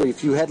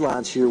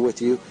headlines here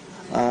with you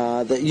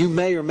that you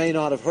may or may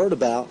not have heard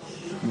about.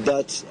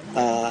 But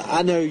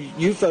I know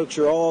you folks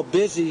are all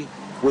busy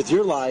with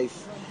your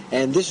life,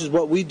 and this is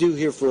what we do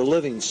here for a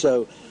living.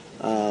 So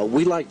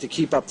we like to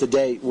keep up to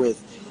date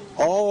with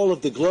all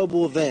of the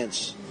global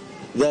events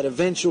that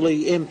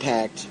eventually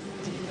impact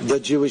the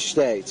Jewish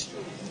state.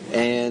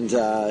 And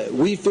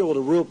we feel it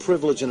a real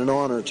privilege and an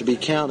honor to be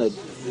counted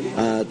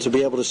to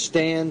be able to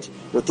stand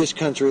with this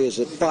country as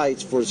it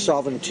fights for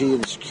sovereignty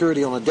and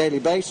security on a daily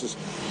basis.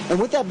 And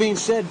with that being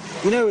said,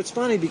 you know, it's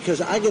funny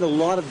because I get a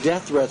lot of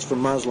death threats from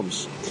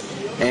Muslims.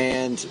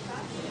 And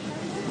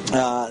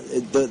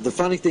the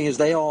funny thing is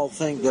they all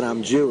think that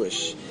I'm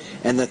Jewish.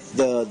 And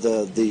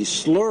the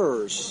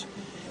slurs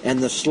and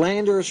the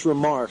slanderous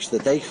remarks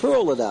that they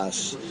hurl at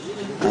us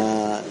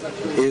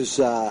is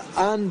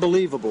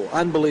unbelievable.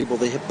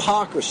 The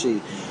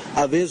hypocrisy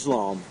of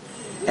Islam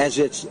as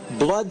its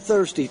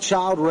bloodthirsty,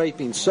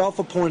 child-raping,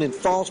 self-appointed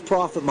false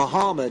prophet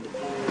Muhammad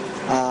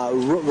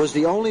was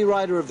the only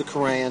writer of the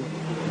Quran.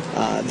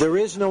 There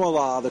is no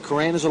Allah. The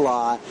Quran is a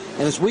lie.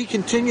 And as we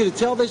continue to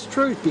tell this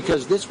truth,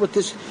 because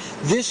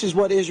this is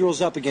what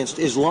Israel's up against,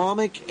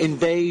 Islamic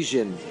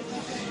invasion.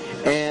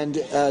 And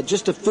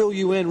just to fill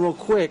you in real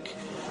quick,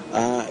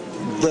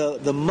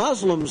 the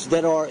Muslims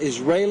that are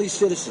Israeli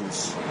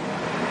citizens,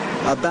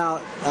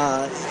 about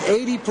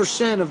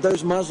 80% of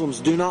those Muslims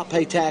do not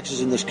pay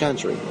taxes in this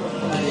country.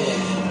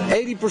 About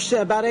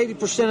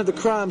 80% of the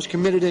crimes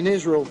committed in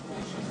Israel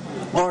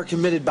are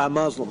committed by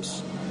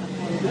Muslims.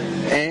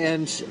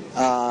 And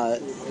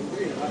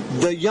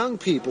the young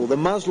people, the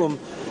Muslim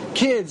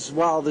kids,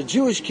 while the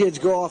Jewish kids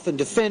go off and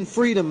defend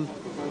freedom,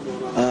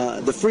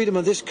 the freedom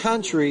of this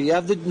country,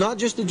 not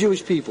just the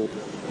Jewish people,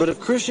 but of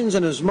Christians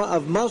and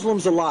of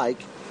Muslims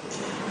alike,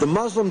 the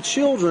Muslim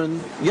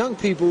children, young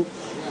people,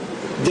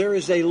 there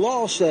is a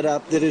law set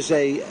up that is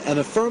an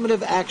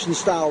affirmative action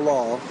style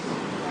law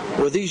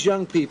where these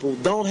young people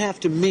don't have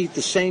to meet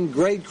the same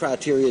grade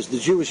criteria as the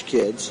Jewish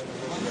kids.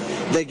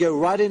 They go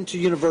right into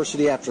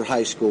university after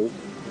high school,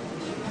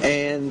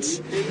 and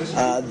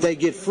they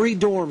get free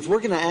dorms.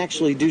 We're going to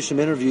actually do some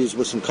interviews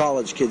with some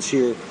college kids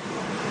here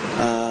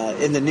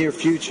in the near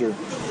future.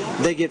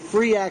 They get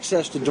free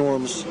access to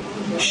dorms,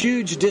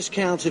 huge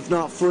discounts, if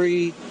not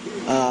free,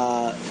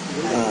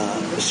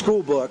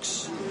 school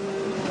books,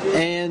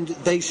 and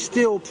they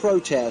still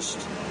protest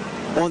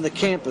on the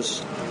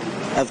campus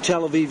of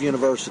Tel Aviv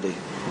University.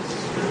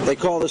 They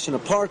call this an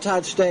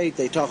apartheid state.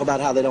 They talk about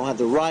how they don't have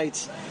the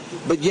rights,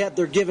 but yet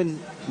they're given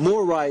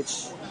more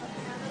rights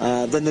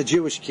than the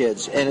Jewish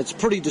kids, and it's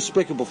pretty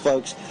despicable,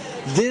 folks.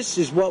 This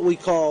is what we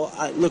call,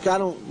 look, I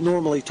don't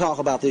normally talk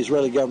about the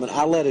Israeli government.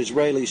 I let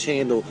Israelis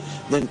handle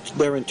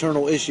their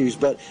internal issues,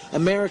 but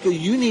America,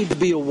 you need to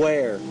be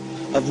aware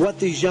of what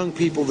these young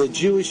people, the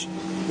Jewish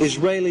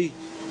Israeli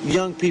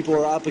young people,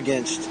 are up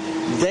against.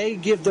 They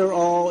give their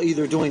all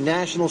either doing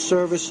national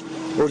service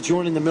or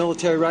joining the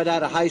military right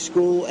out of high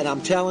school, and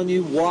I'm telling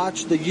you,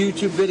 watch the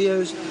YouTube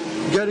videos.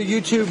 Go to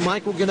YouTube,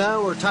 Michael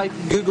Gano, or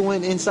Google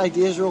in Insight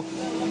to Israel.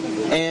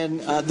 And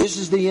this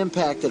is the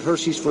impact that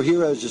Hershey's for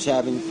Heroes is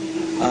having,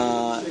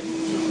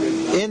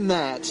 in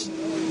that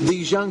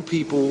these young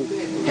people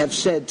have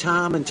said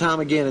time and time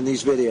again in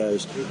these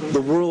videos,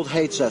 the world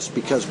hates us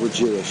because we're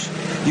Jewish.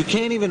 You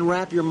can't even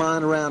wrap your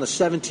mind around a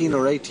 17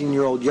 or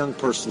 18-year-old young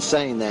person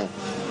saying that.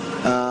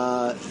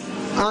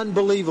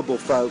 Unbelievable,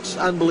 folks.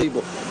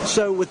 Unbelievable.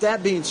 So with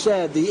that being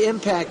said, the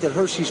impact that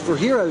Hershey's for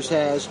Heroes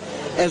has,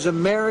 as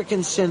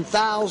Americans send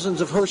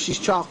thousands of Hershey's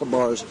chocolate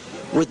bars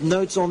with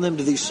notes on them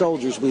to these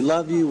soldiers, we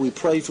love you, we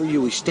pray for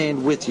you, we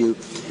stand with you.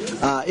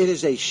 It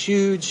is a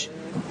huge,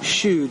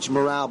 huge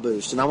morale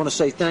boost. And I want to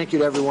say thank you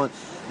to everyone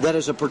that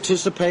is a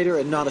participator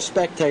and not a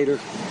spectator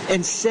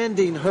in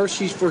sending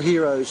Hershey's for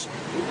Heroes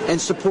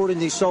and supporting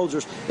these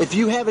soldiers. If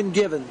you haven't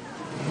given,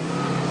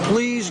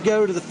 please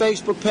go to the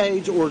Facebook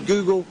page or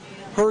Google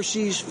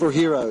Hershey's for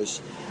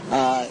Heroes.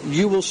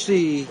 You will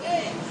see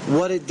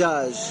what it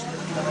does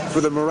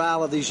for the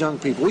morale of these young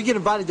people. We get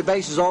invited to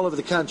bases all over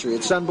the country.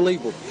 It's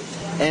unbelievable.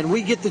 And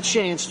we get the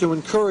chance to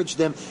encourage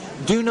them.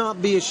 Do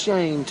not be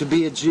ashamed to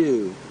be a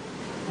Jew.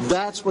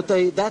 That's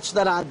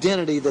that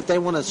identity that they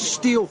want to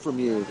steal from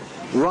you,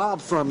 rob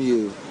from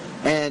you,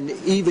 and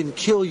even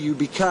kill you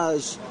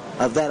because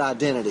of that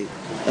identity.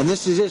 And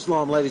this is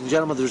Islam, ladies and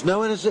gentlemen. There's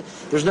no innocent,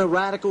 there's no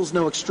radicals,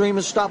 no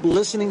extremists. Stop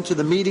listening to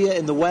the media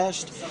in the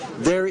West.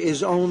 There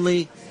is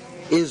only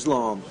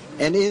Islam.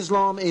 And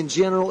Islam in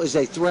general is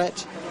a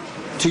threat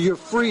to your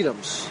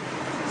freedoms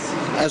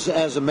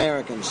as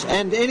Americans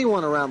and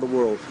anyone around the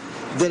world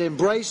that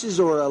embraces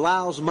or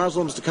allows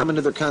Muslims to come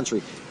into their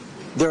country.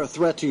 They're a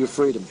threat to your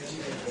freedom.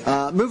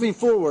 Moving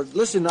forward,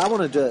 listen, I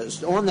wanted to,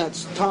 on that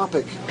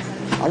topic,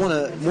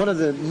 one of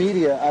the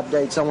media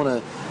updates I want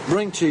to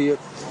bring to you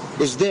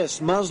is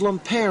this. Muslim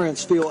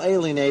parents feel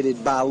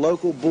alienated by a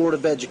local board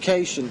of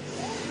education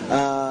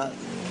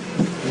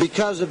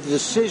because of the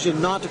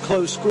decision not to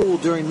close school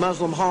during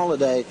Muslim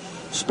holiday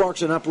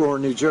sparks an uproar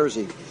in New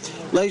Jersey.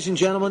 Ladies and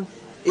gentlemen,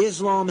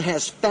 Islam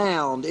has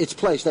found its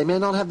place. They may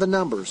not have the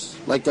numbers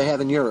like they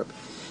have in Europe,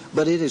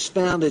 but it has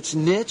found its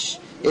niche.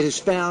 It has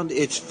found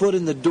its foot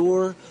in the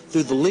door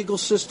through the legal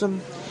system,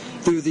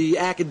 through the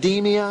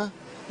academia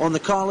on the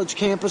college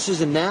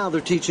campuses, and now they're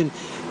teaching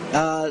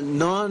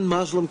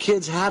non-Muslim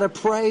kids how to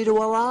pray to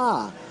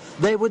Allah.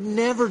 They would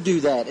never do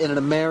that in an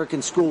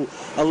American school,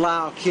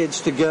 allow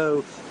kids to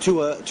go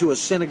to a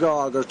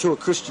synagogue or to a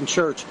Christian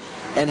church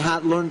and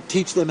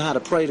teach them how to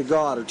pray to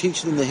God or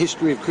teach them the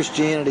history of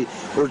Christianity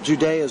or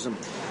Judaism.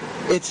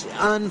 It's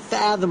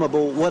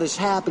unfathomable what has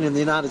happened in the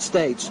United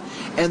States,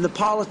 and the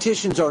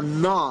politicians are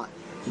not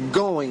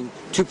going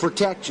to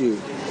protect you.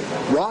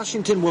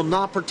 Washington will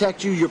not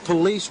protect you. Your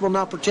police will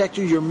not protect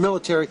you. Your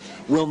military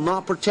will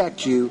not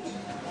protect you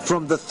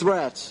from the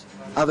threats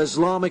of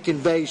Islamic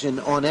invasion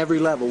on every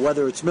level,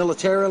 whether it's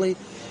militarily,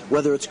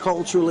 whether it's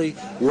culturally,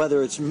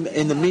 whether it's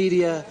in the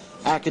media,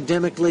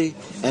 academically,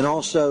 and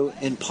also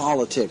in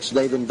politics.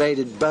 They've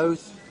invaded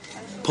both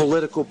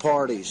political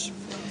parties.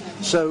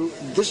 So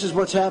this is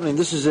what's happening.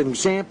 This is an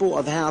example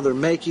of how they're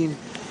making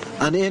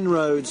an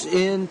inroads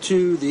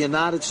into the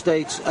United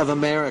States of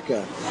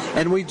America.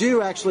 And we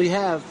do actually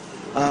have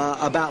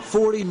about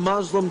 40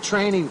 Muslim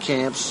training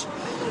camps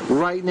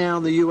right now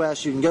in the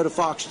U.S. You can go to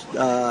Fox,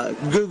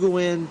 Google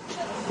in,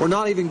 or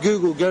not even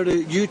Google, go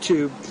to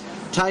YouTube,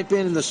 type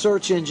in the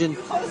search engine,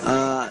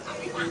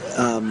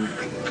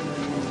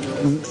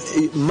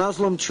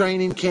 Muslim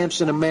training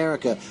camps in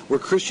America, where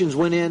Christians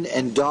went in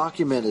and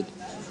documented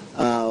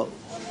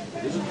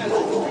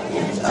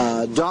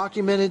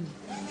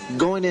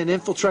going in,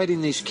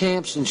 infiltrating these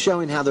camps and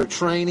showing how they're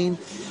training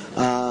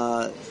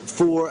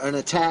for an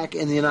attack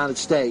in the United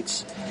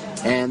States.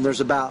 And there's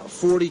about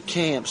 40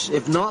 camps,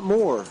 if not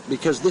more,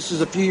 because this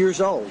is a few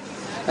years old.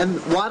 And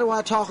why do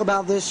I talk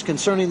about this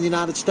concerning the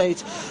United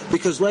States?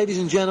 Because, ladies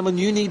and gentlemen,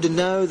 you need to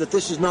know that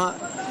this is not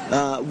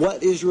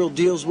what Israel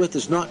deals with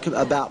is not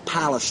about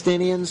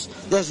Palestinians.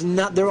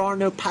 There are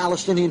no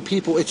Palestinian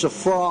people. It's a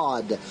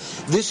fraud.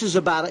 This is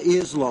about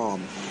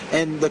Islam.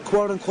 And the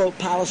quote-unquote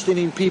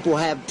Palestinian people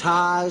have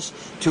ties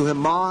to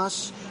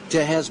Hamas, to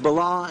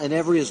Hezbollah, and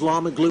every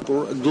Islamic group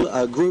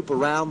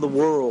around the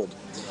world.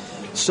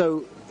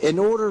 So in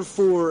order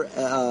for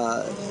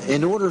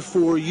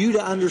you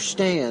to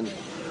understand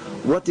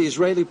what the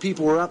Israeli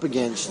people are up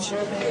against,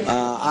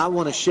 I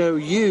want to show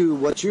you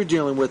what you're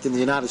dealing with in the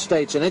United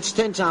States, and it's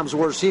 10 times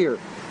worse here.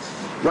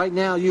 Right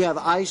now you have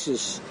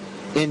ISIS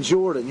in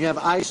Jordan. You have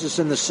ISIS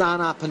in the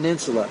Sinai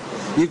Peninsula.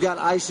 You've got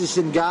ISIS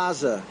in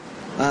Gaza.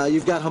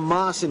 You've got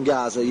Hamas in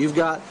Gaza. You've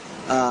got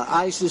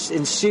ISIS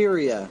in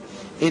Syria,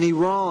 in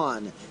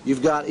Iran.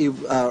 You've got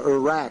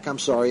Iraq.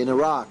 In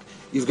Iraq.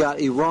 You've got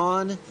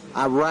Iran,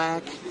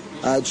 Iraq,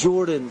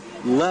 Jordan,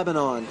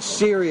 Lebanon,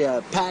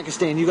 Syria,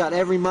 Pakistan. You've got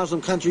every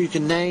Muslim country you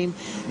can name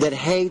that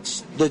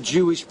hates the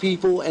Jewish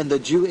people and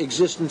the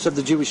existence of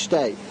the Jewish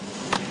state.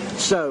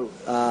 So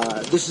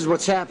this is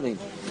what's happening.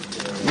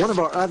 One of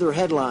our other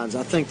headlines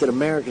I think that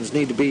Americans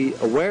need to be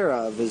aware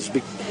of is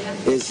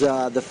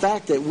the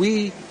fact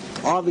that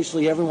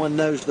obviously everyone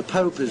knows the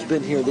Pope has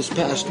been here this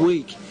past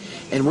week,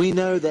 and we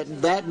know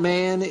that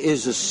man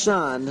is a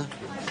son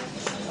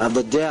of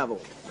the devil.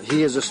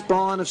 He is a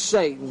spawn of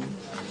Satan,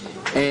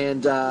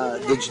 and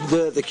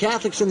the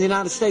Catholics in the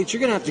United States, you're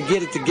going to have to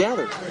get it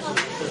together.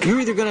 You're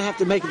either going to have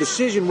to make a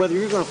decision whether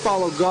you're going to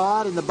follow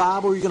God and the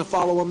Bible or you're going to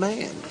follow a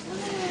man.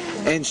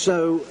 And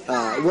so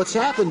what's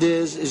happened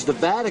is the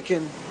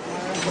Vatican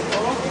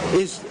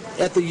is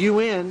at the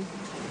UN.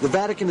 The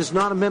Vatican is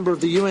not a member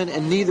of the UN,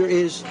 and neither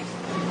is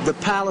the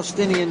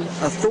Palestinian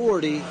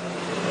Authority,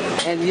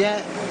 and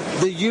yet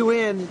the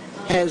UN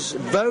has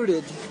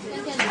voted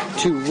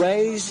to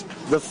raise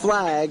the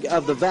flag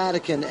of the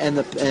Vatican and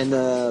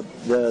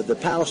the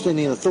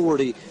Palestinian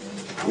Authority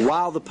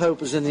while the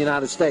Pope is in the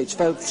United States.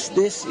 Folks,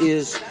 this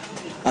is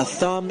a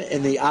thumb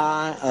in the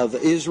eye of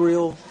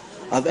Israel,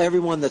 of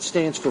everyone that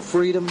stands for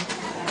freedom.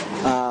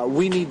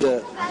 We need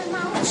to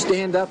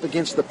stand up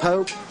against the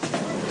Pope.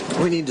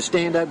 We need to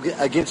stand up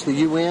against the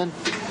UN.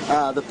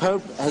 The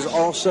Pope has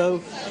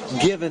also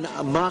given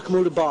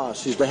Mahmoud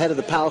Abbas, who's the head of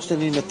the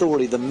Palestinian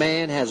Authority, the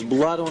man has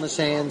blood on his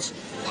hands.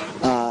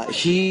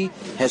 He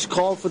has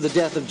called for the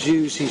death of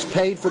Jews. He's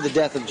paid for the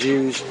death of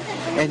Jews.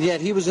 And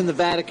yet he was in the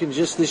Vatican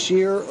just this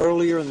year,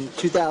 earlier in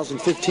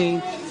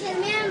 2015.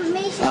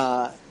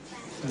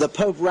 The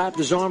Pope wrapped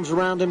his arms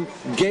around him,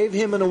 gave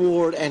him an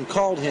award, and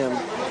called him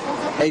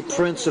a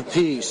Prince of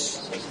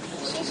Peace.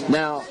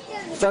 Now,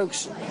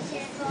 folks,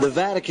 the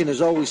Vatican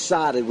has always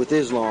sided with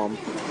Islam.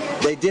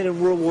 They did in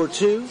World War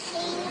II.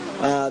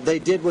 They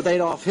did with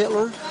Adolf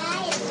Hitler.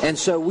 And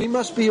so we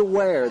must be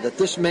aware that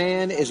this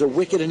man is a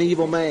wicked and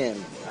evil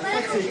man.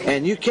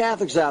 And you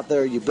Catholics out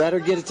there, you better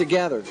get it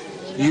together.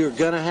 You're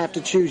going to have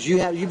to choose.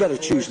 You better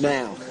choose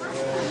now.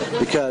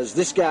 Because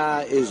this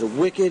guy is a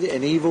wicked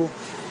and evil,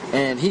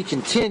 and he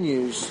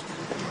continues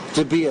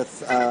to be a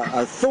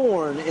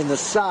thorn in the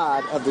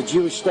side of the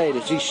Jewish state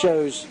as he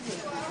shows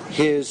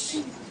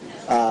his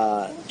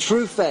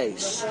true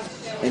face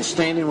in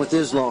standing with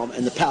Islam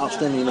and the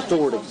Palestinian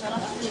Authority.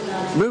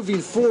 Moving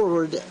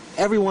forward,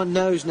 everyone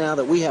knows now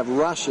that we have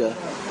Russia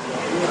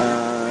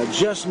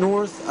just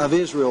north of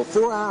Israel.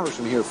 4 hours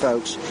from here,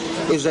 folks,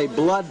 is a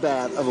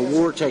bloodbath of a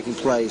war taking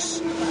place.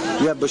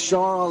 You have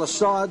Bashar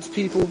al-Assad's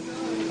people,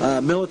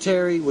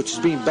 military, which is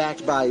being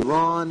backed by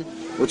Iran,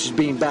 which is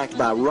being backed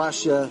by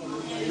Russia,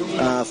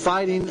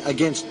 fighting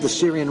against the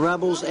Syrian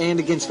rebels and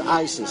against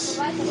ISIS.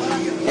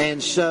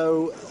 And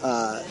so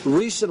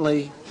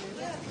recently,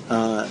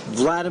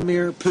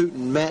 Vladimir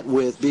Putin met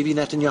with Bibi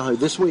Netanyahu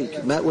this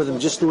week, met with him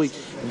just the week.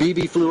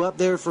 Bibi flew up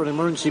there for an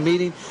emergency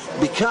meeting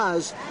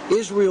because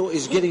Israel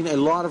is getting a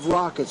lot of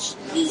rockets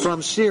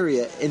from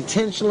Syria.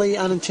 Intentionally,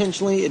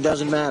 unintentionally, it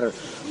doesn't matter.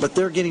 But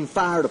they're getting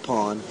fired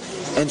upon.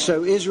 And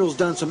so Israel's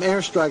done some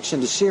airstrikes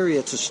into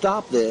Syria to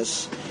stop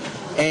this.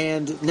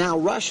 And now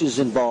Russia's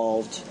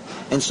involved.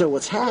 And so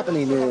what's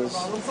happening is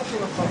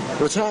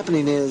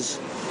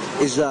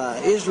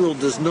Israel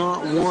does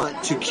not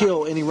want to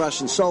kill any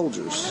Russian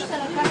soldiers,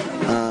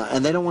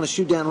 and they don't want to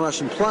shoot down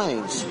Russian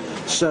planes.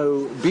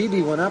 So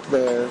Bibi went up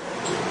there,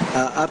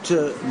 up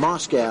to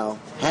Moscow,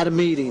 had a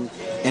meeting,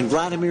 and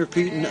Vladimir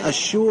Putin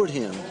assured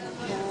him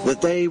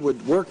that they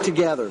would work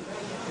together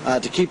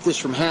to keep this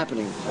from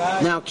happening.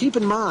 Now, keep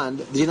in mind,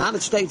 the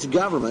United States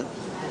government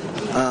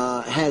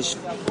has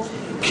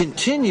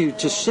continued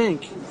to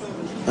sink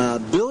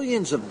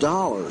billions of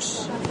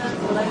dollars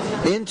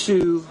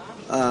into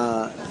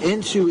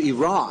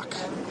Iraq,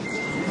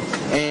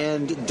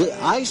 and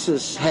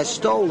ISIS has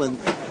stolen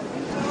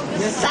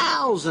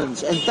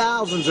thousands and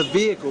thousands of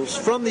vehicles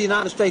from the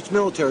United States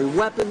military,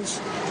 weapons,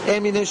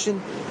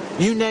 ammunition,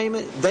 you name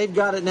it. They've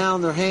got it now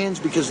in their hands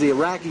because the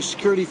Iraqi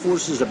security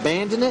forces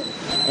abandoned it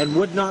and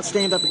would not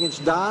stand up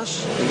against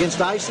Daesh, against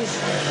ISIS.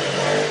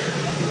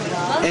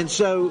 And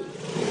so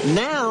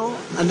now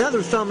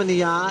another thumb in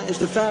the eye is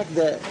the fact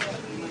that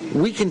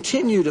we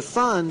continue to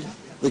fund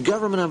the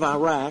government of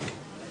Iraq.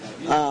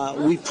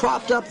 We've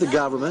propped up the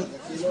government.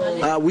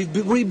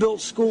 We've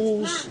rebuilt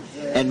schools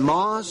and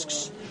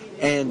mosques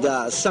and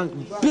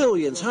sunk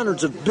billions,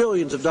 hundreds of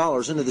billions of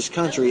dollars into this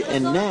country.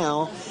 And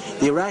now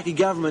the Iraqi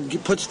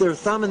government puts their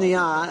thumb in the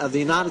eye of the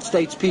United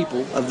States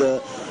people, of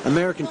the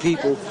American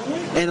people,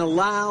 and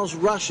allows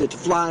Russia to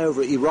fly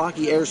over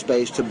Iraqi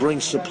airspace to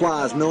bring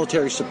supplies,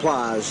 military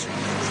supplies,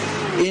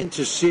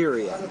 into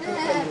Syria.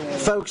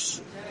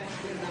 Folks,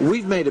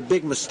 we've made a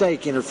big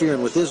mistake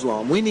interfering with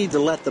Islam. We need to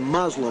let the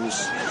Muslims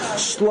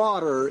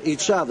slaughter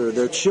each other,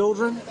 their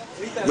children,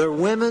 their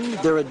women,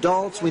 their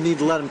adults. We need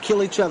to let them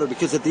kill each other,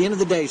 because at the end of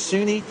the day,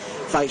 Sunni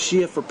fight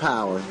Shia for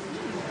power,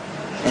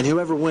 and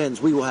whoever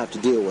wins, we will have to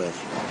deal with.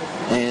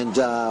 And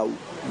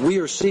we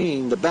are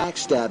seeing the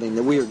backstabbing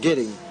that we are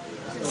getting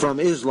from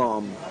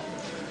Islam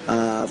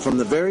from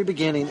the very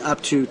beginning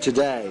up to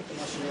today.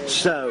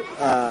 So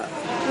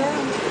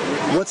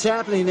what's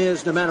happening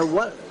is, no matter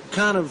what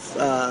kind of,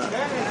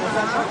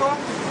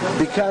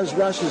 because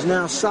Russia's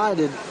now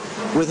sided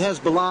with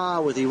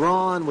Hezbollah, with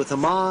Iran, with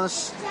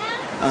Hamas,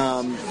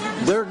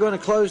 they're going to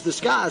close the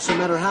skies. No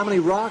matter how many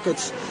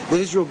rockets that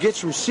Israel gets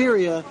from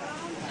Syria,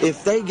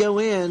 if they go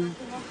in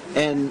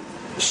and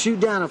shoot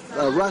down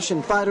a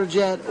Russian fighter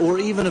jet, or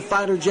even a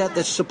fighter jet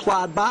that's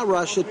supplied by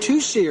Russia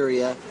to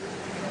Syria,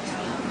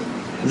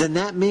 then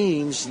that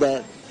means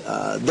that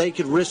they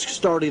could risk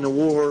starting a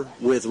war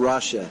with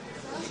Russia.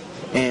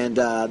 And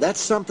that's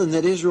something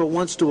that Israel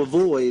wants to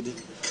avoid,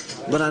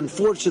 but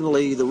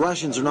unfortunately the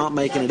Russians are not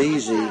making it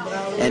easy,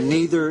 and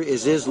neither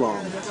is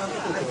Islam.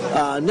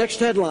 Next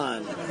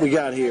headline we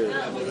got here.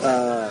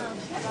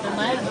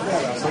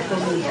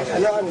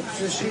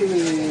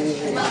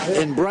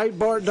 In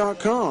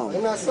Breitbart.com,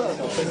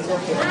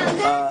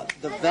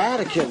 the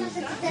Vatican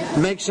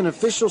makes an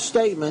official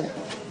statement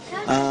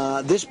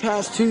this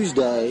past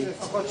Tuesday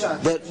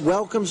that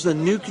welcomes the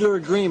nuclear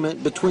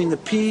agreement between the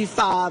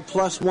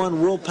P5+1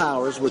 world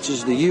powers, which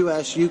is the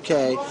U.S.,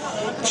 UK,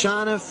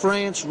 China,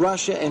 France,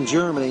 Russia, and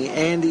Germany,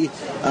 and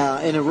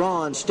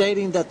Iran,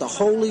 stating that the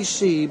Holy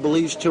See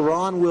believes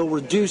Tehran will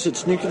reduce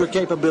its nuclear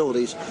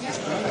capabilities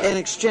in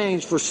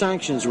exchange for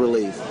sanctions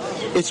relief.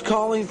 It's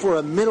calling for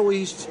a Middle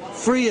East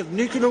free of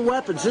nuclear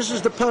weapons. This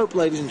is the Pope,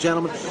 ladies and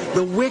gentlemen,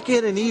 the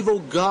wicked and evil,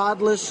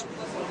 godless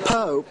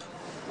Pope.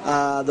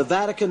 The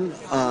Vatican,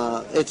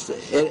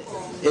 the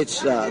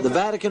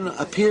Vatican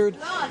appeared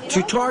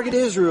to target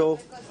Israel,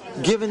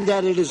 given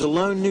that it is a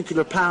lone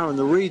nuclear power in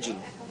the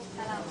region.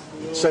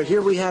 So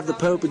here we have the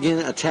Pope again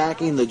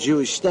attacking the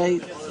Jewish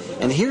state,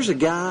 and here's a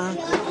guy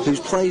who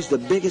plays the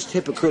biggest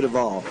hypocrite of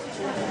all.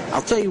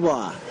 I'll tell you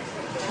why.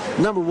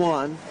 Number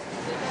one,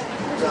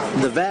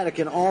 the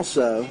Vatican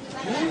also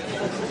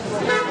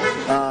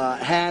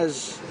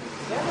has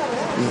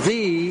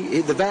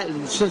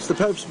since the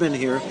Pope's been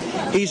here,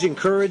 he's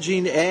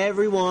encouraging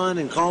everyone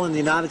and calling the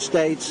United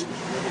States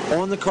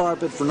on the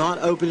carpet for not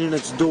opening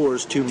its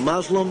doors to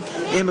Muslim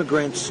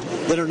immigrants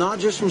that are not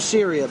just from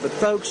Syria, but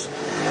folks,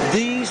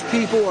 these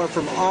people are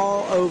from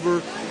all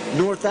over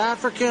North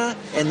Africa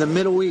and the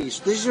Middle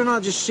East. These are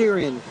not just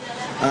Syrian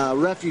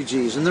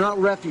refugees, and they're not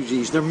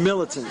refugees, they're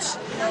militants.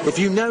 If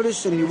you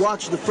notice and you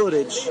watch the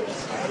footage,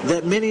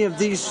 that many of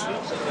these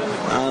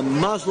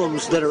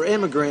Muslims that are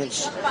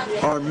immigrants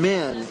are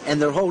men,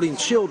 and they're holding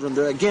children.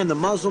 Again, the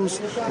Muslims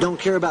don't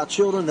care about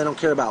children, they don't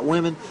care about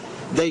women.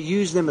 They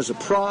use them as a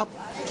prop,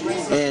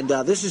 and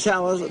this is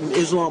how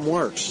Islam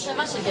works.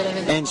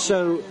 And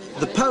so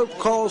the Pope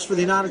calls for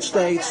the United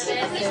States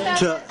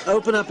to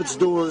open up its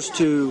doors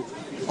to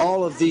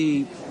all of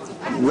the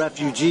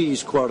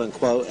refugees, quote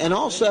unquote, and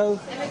also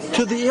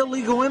to the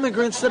illegal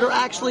immigrants that are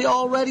actually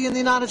already in the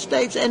United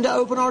States, and to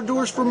open our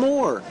doors for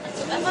more.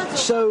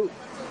 So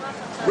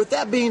with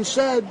that being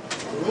said,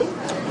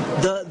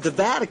 the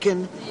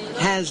Vatican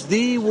has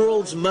the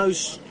world's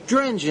most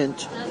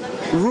stringent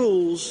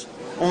rules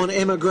on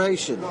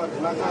immigration,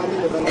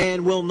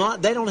 and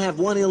they don't have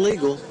one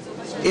illegal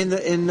in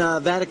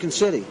Vatican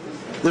City.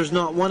 There's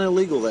not one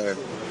illegal there.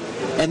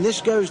 And this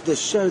goes to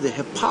show the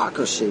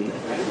hypocrisy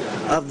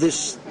of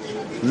this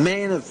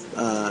man of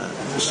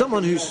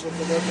someone who's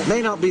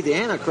may not be the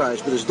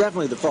Antichrist, but is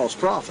definitely the false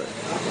prophet.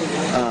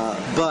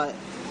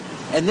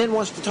 And then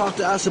wants to talk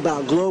to us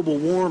about global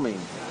warming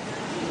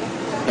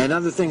and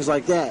other things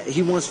like that.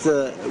 He wants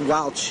to,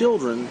 while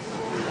children,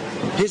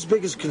 his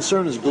biggest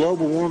concern is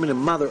global warming and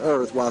Mother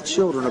Earth, while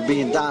children are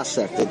being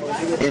dissected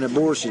in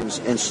abortions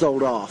and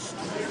sold off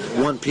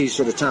one piece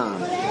at a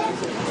time.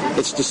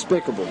 It's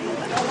despicable.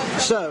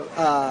 So,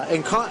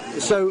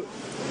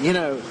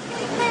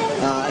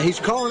 he's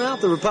calling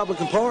out the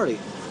Republican Party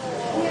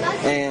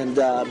and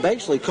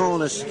basically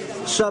calling us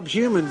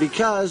subhuman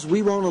because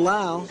we won't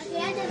allow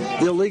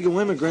the illegal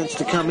immigrants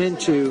to come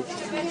into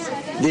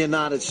the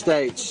United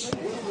States.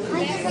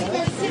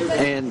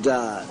 And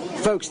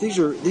folks, these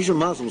are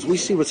Muslims. We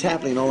see what's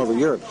happening all over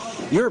Europe.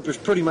 Europe is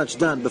pretty much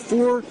done.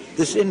 Before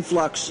this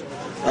influx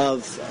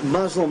of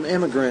Muslim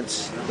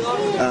immigrants,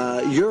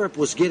 Europe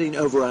was getting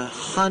over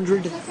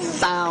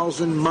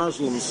 100,000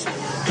 Muslims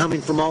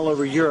coming from all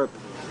over Europe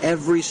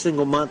every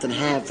single month and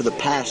have for the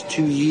past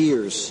 2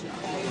 years.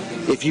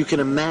 If you can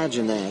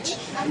imagine that.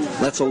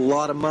 That's a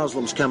lot of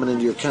Muslims coming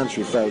into your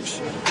country, folks,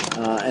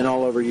 and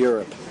all over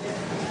Europe.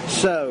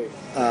 So,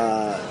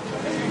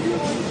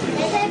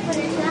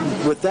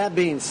 with that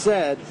being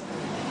said,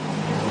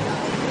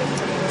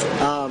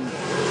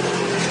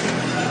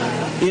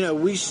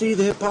 we see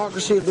the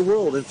hypocrisy of the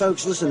world. And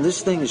folks, listen,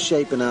 this thing is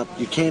shaping up.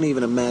 You can't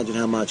even imagine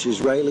how much.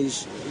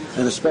 Israelis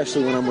and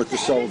especially when I'm with the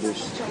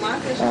soldiers,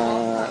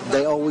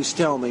 they always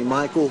tell me,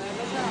 Michael,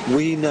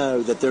 we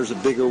know that there's a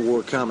bigger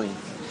war coming.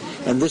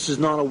 And this is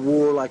not a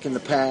war like in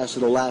the past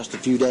that'll last a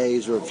few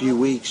days or a few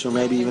weeks or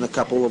maybe even a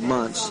couple of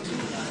months.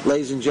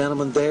 Ladies and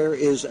gentlemen, there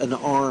is an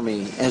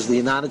army as the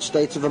United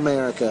States of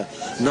America,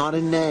 not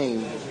in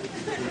name,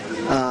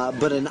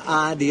 but in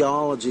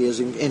ideology, as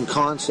in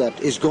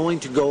concept, is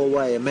going to go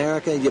away.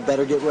 America, you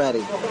better get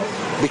ready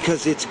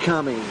because it's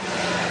coming.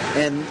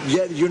 And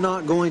yet you're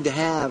not going to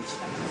have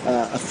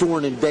a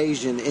foreign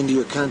invasion into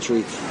your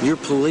country. Your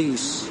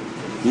police,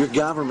 your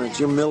government,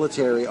 your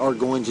military are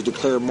going to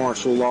declare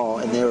martial law,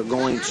 and they are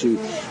going to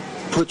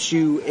put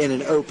you in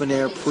an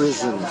open-air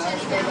prison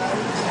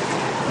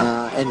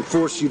and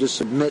force you to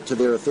submit to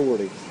their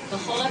authority.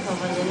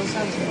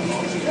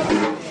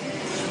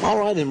 All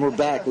right, and we're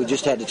back. We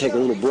just had to take a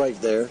little break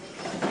there,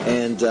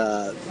 and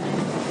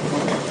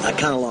I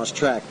kind of lost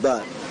track.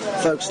 But,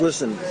 folks,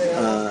 listen,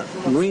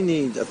 we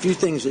need a few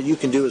things that you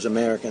can do as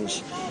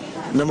Americans.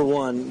 Number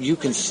one, you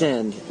can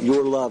send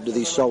your love to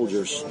these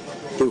soldiers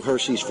through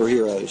Hershey's for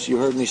Heroes. You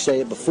heard me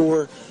say it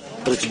before,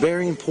 but it's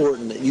very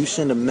important that you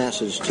send a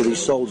message to these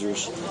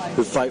soldiers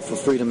who fight for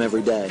freedom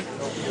every day.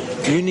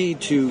 You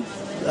need to,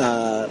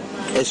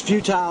 as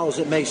futile as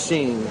it may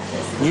seem,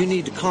 you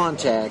need to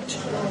contact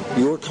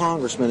your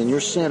congressman and your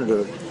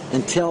senator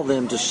and tell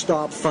them to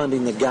stop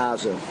funding the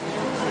Gaza.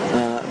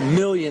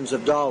 Millions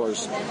of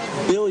dollars,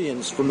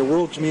 billions from the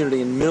world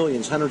community and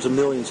millions, hundreds of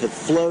millions have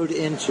flowed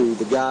into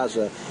the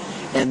Gaza,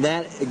 and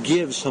that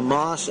gives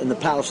Hamas and the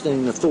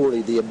Palestinian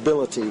Authority the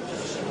ability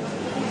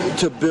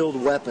to build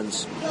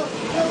weapons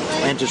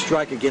and to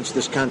strike against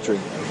this country.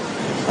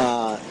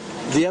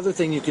 The other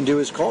thing you can do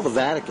is call the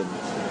Vatican.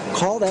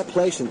 Call that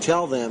place and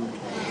tell them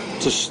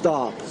to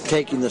stop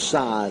taking the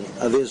side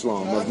of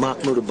Islam, of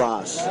Mahmoud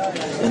Abbas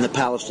and the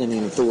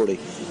Palestinian Authority.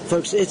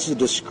 Folks, it's a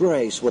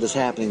disgrace what is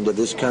happening to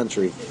this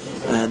country.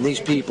 And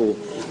these people,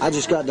 I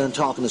just got done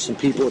talking to some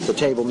people at the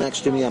table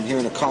next to me. I'm here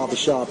in a coffee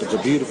shop. It's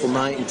a beautiful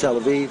night in Tel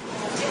Aviv.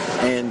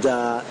 And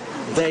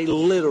they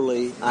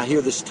literally, I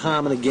hear this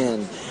time and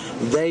again,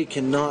 they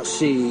cannot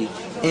see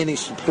any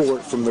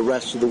support from the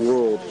rest of the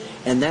world.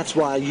 And that's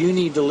why you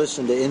need to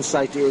listen to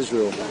Insight to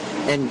Israel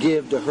and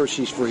give to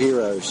Hershey's for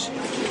Heroes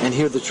and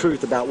hear the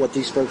truth about what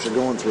these folks are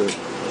going through.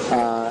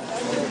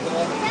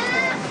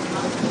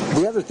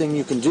 The other thing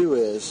you can do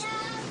is,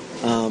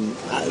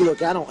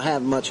 look, I don't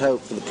have much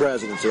hope for the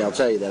presidency, I'll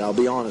tell you that. I'll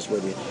be honest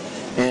with you.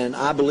 And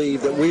I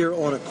believe that we are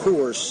on a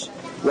course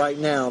right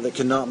now that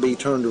cannot be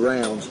turned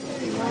around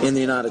in the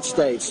United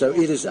States. So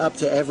it is up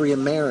to every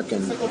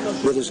American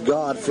that is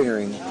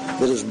God-fearing,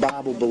 that is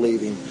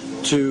Bible-believing,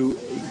 to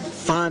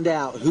find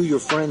out who your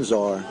friends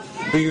are,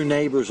 who your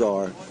neighbors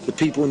are, the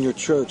people in your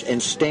church,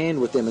 and stand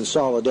with them in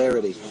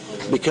solidarity.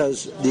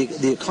 Because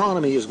the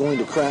economy is going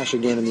to crash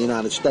again in the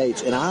United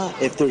States. And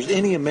if there's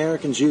any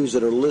American Jews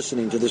that are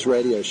listening to this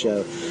radio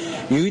show,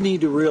 you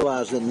need to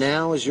realize that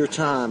now is your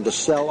time to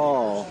sell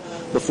all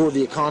before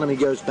the economy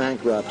goes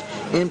bankrupt.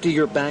 Empty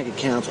your bank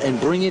accounts and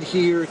bring it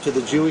here to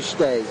the Jewish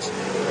states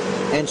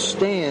and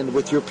stand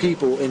with your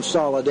people in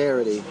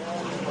solidarity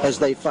as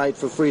they fight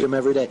for freedom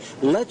every day.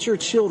 Let your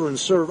children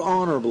serve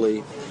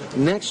honorably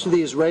next to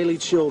the Israeli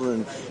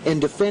children in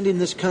defending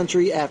this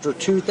country after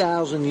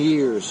 2,000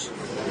 years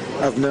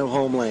of no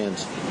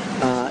homeland.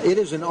 It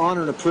is an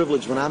honor and a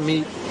privilege when I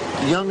meet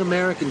young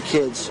American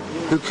kids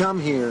who come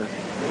here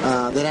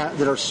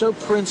that are so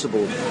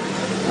principled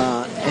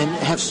and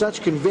have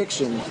such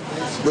conviction,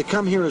 that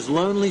come here as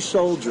lonely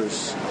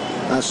soldiers,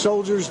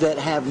 soldiers that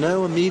have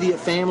no immediate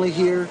family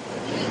here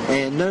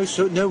and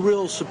no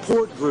real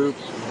support group.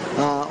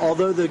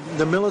 Although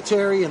the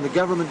military and the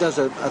government does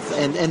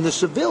and the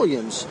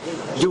civilians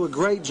do a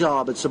great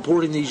job at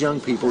supporting these young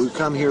people who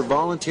come here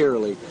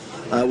voluntarily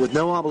with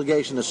no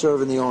obligation to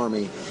serve in the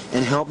Army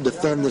and help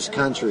defend this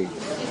country.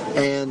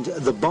 And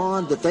the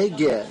bond that they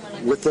get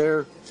with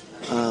their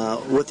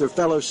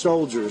fellow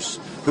soldiers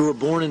who were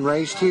born and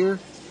raised here,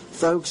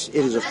 folks, it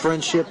is a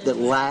friendship that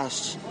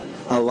lasts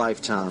a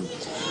lifetime.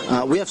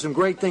 We have some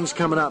great things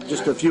coming up,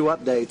 just a few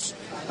updates.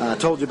 I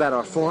told you about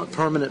our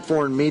permanent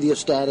foreign media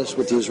status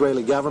with the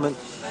Israeli government.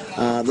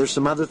 There's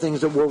some other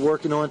things that we're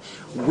working on.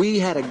 We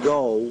had a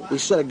goal. We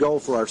set a goal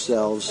for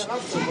ourselves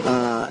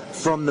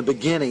from the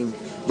beginning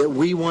that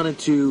we wanted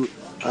to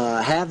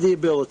have the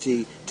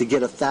ability to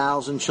get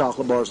 1,000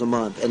 chocolate bars a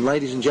month. And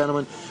ladies and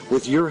gentlemen,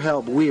 with your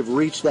help, we have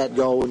reached that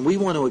goal, and we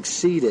want to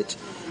exceed it.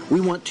 We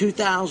want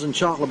 2,000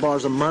 chocolate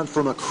bars a month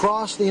from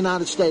across the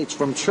United States,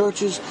 from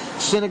churches,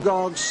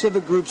 synagogues,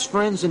 civic groups,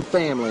 friends, and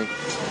family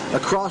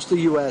across the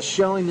U.S.,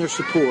 showing their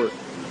support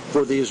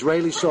for the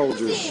Israeli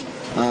soldiers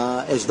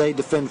as they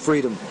defend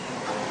freedom.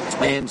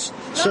 And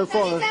so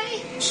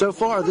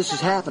far, this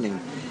is happening.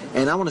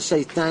 And I want to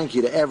say thank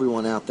you to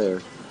everyone out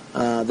there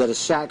that has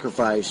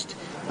sacrificed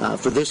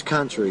for this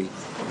country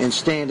and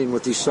standing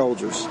with these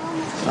soldiers.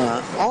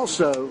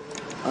 Also,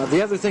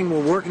 the other thing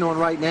we're working on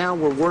right now,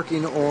 we're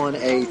working on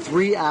a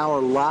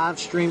 3-hour live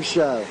stream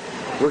show.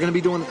 We're going to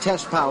be doing a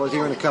test pilot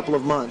here in a couple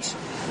of months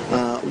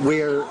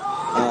where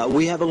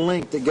we have a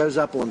link that goes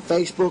up on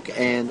Facebook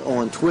and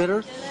on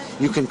Twitter.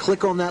 You can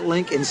click on that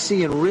link and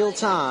see in real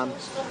time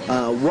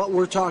what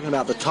we're talking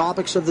about, the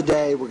topics of the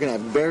day. We're going to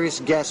have various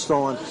guests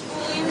on.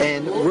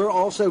 And we're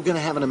also going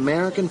to have an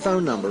American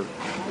phone number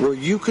where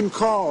you can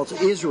call to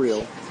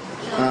Israel,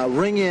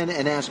 ring in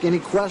and ask any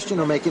question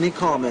or make any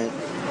comment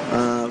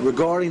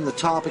regarding the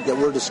topic that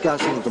we're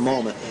discussing at the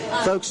moment.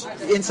 Folks,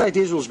 Insight to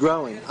Israel is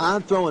growing.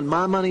 I'm throwing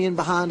my money in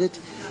behind it.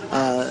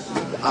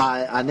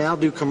 I now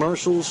do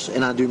commercials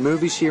and I do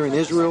movies here in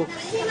Israel,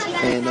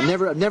 and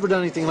I've never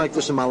done anything like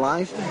this in my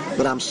life,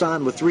 but I'm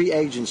signed with 3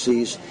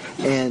 agencies,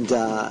 and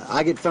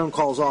I get phone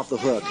calls off the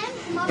hook.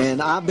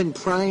 And I've been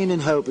praying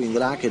and hoping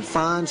that I could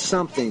find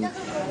something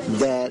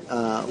that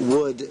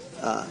would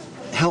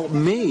help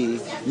me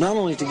not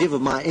only to give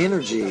of my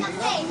energy,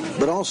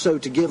 but also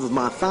to give of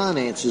my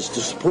finances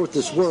to support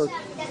this work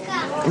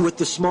with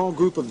the small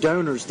group of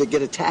donors that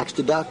get a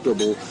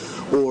tax-deductible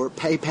or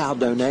PayPal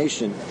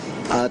donation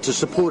to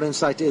support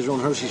Insight to Israel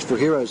and Hershey's for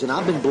Heroes. And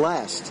I've been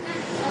blessed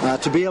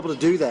to be able to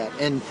do that.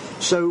 And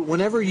so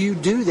whenever you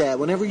do that,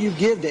 whenever you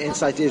give to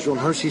Insight to Israel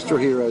and Hershey's for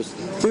Heroes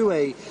through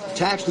a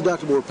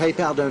tax-deductible or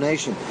PayPal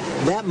donation,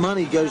 that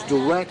money goes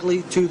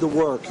directly to the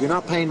work. You're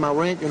not paying my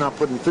rent. You're not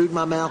putting food in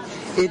my mouth.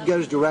 It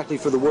goes directly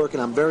for the work.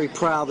 And I'm very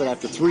proud that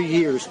after 3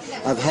 years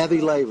of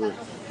heavy labor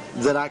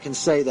that I can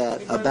say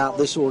that about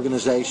this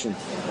organization.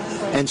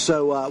 And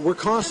so we're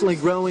constantly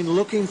growing,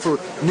 looking for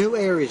new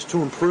areas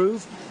to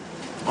improve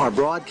our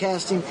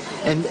broadcasting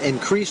and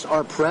increase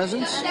our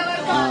presence,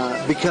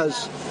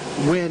 because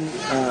when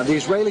the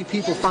Israeli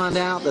people find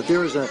out that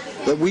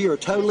that we are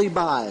totally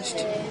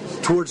biased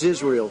towards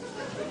Israel,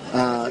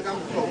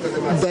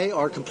 they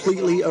are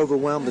completely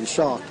overwhelmed and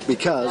shocked,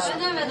 because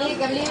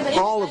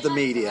all of the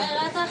media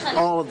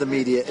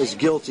is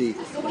guilty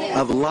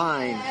of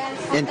lying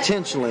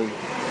intentionally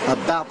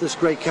about this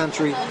great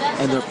country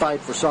and their fight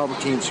for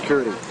sovereignty and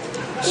security.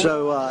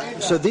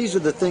 So these are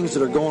the things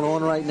that are going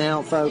on right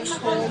now, folks,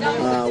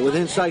 with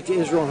Insight to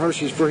Israel and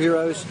Hershey's for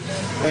Heroes.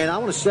 And I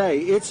want to say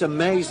it's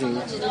amazing,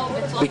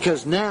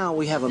 because now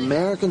we have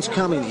Americans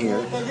coming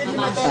here,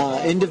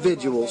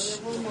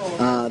 individuals,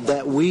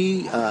 that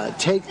we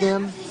take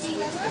them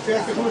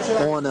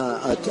on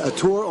a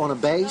tour on a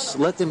base,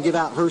 let them give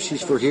out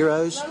Hershey's for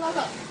Heroes,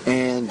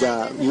 and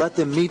let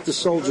them meet the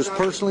soldiers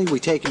personally.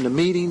 We take them to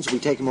meetings, we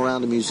take them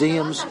around to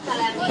museums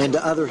and to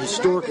other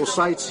historical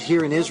sites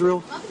here in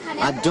Israel.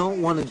 I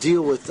don't want to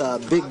deal with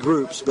big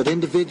groups, but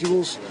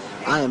individuals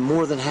I am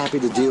more than happy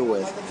to deal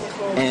with.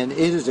 And it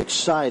is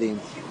exciting.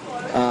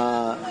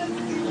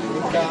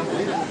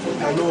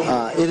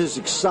 It is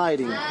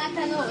exciting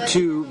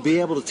to be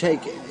able to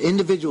take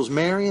individuals.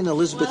 Marion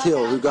Elizabeth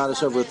Hill, who got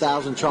us over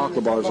 1,000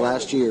 chocolate bars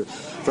last year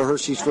for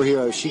Hershey's for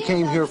Heroes, she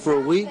came here for a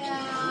week.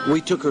 We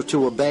took her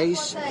to a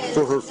base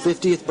for her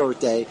 50th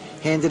birthday,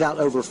 handed out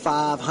over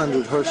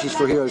 500 Hershey's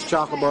for Heroes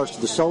chocolate bars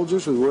to the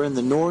soldiers. We were in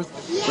the north,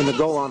 in the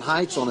Golan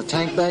Heights, on a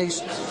tank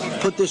base.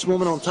 Put this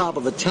woman on top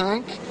of a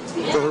tank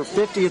for her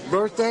 50th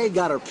birthday,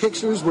 got her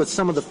pictures with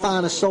some of the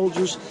finest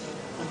soldiers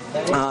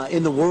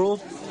in the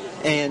world.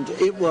 And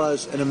it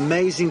was an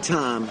amazing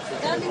time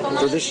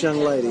for this young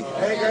lady.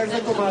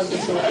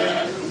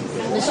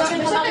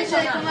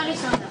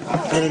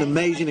 And an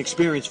amazing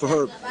experience for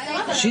her.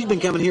 She's been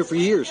coming here for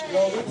years,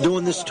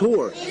 doing this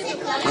tour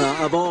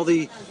of all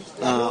the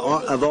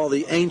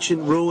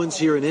ancient ruins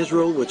here in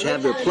Israel, which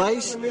have their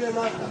place.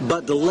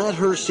 But to let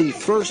her see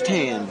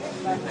firsthand,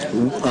 at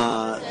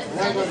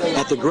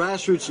the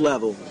grassroots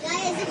level,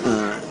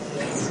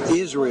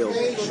 Israel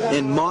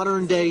in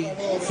modern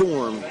day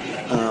form,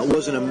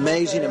 was an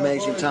amazing,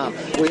 amazing time.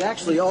 We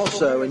actually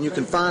also, and you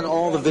can find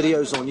all the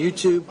videos on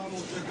YouTube,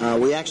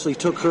 we actually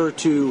took her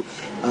to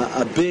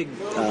a big,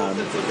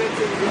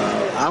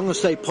 I'm going to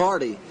say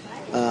party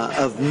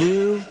of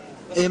new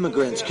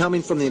immigrants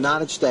coming from the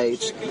United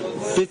States.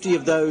 50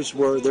 of those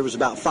there was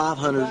about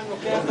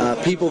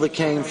 500 people that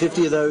came.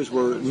 50 of those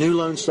were new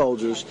lone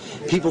soldiers,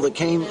 people that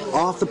came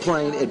off the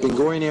plane at Ben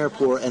Gurion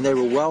Airport, and they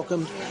were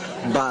welcomed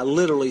by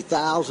literally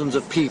thousands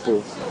of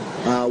people,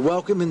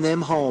 welcoming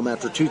them home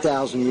after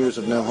 2,000 years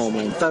of no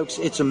homeland. Folks,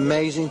 it's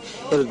amazing.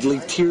 It'll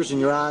leave tears in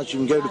your eyes. You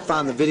can go to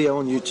find the video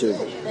on YouTube.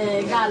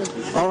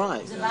 All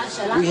right.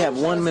 We have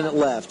 1 minute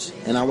left,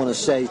 and I want to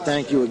say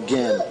thank you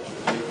again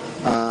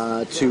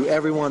to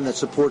everyone that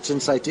supports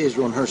Insight to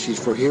Israel and Hershey's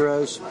for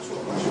Heroes.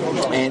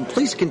 And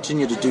please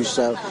continue to do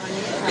so.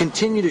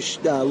 Continue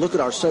to look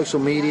at our social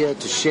media,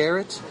 to share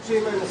it,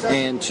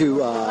 and to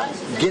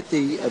get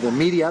the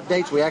media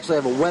updates. We actually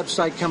have a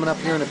website coming up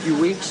here in a few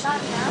weeks.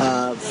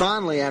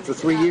 Finally, after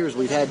 3 years,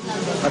 we've had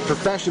a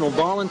professional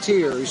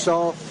volunteer who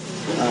saw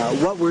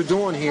what we're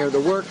doing here, the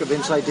work of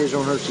Insight to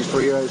Israel and Hershey's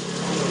for Heroes,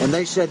 and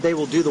they said they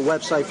will do the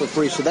website for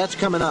free. So that's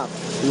coming up.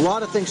 A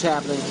lot of things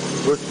happening.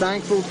 We're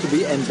thankful to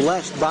be and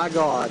blessed by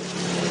God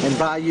and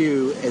by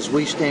you as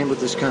we stand with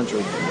this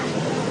country.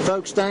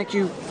 Folks, thank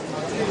you.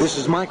 This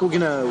is Michael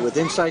Gano with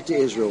Insight to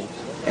Israel. And God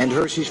bless you. and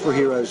Hershey's for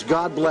Heroes.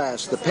 God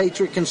bless the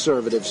patriot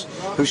conservatives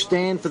who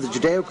stand for the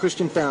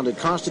Judeo-Christian founded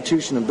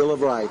Constitution and Bill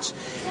of Rights.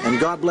 And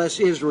God bless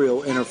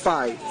Israel in her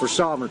fight for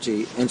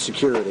sovereignty and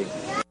security.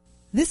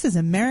 This is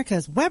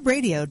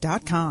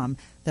americaswebradio.com,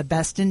 the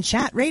best in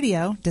chat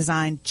radio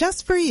designed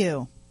just for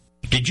you.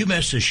 Did you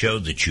miss a show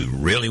that you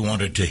really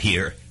wanted to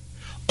hear?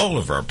 All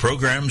of our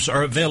programs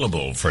are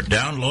available for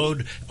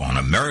download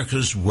on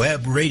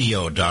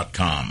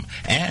americaswebradio.com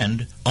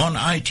and on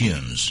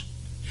iTunes.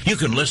 You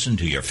can listen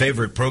to your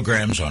favorite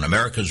programs on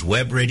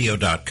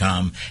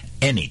americaswebradio.com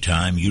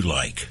anytime you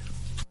like.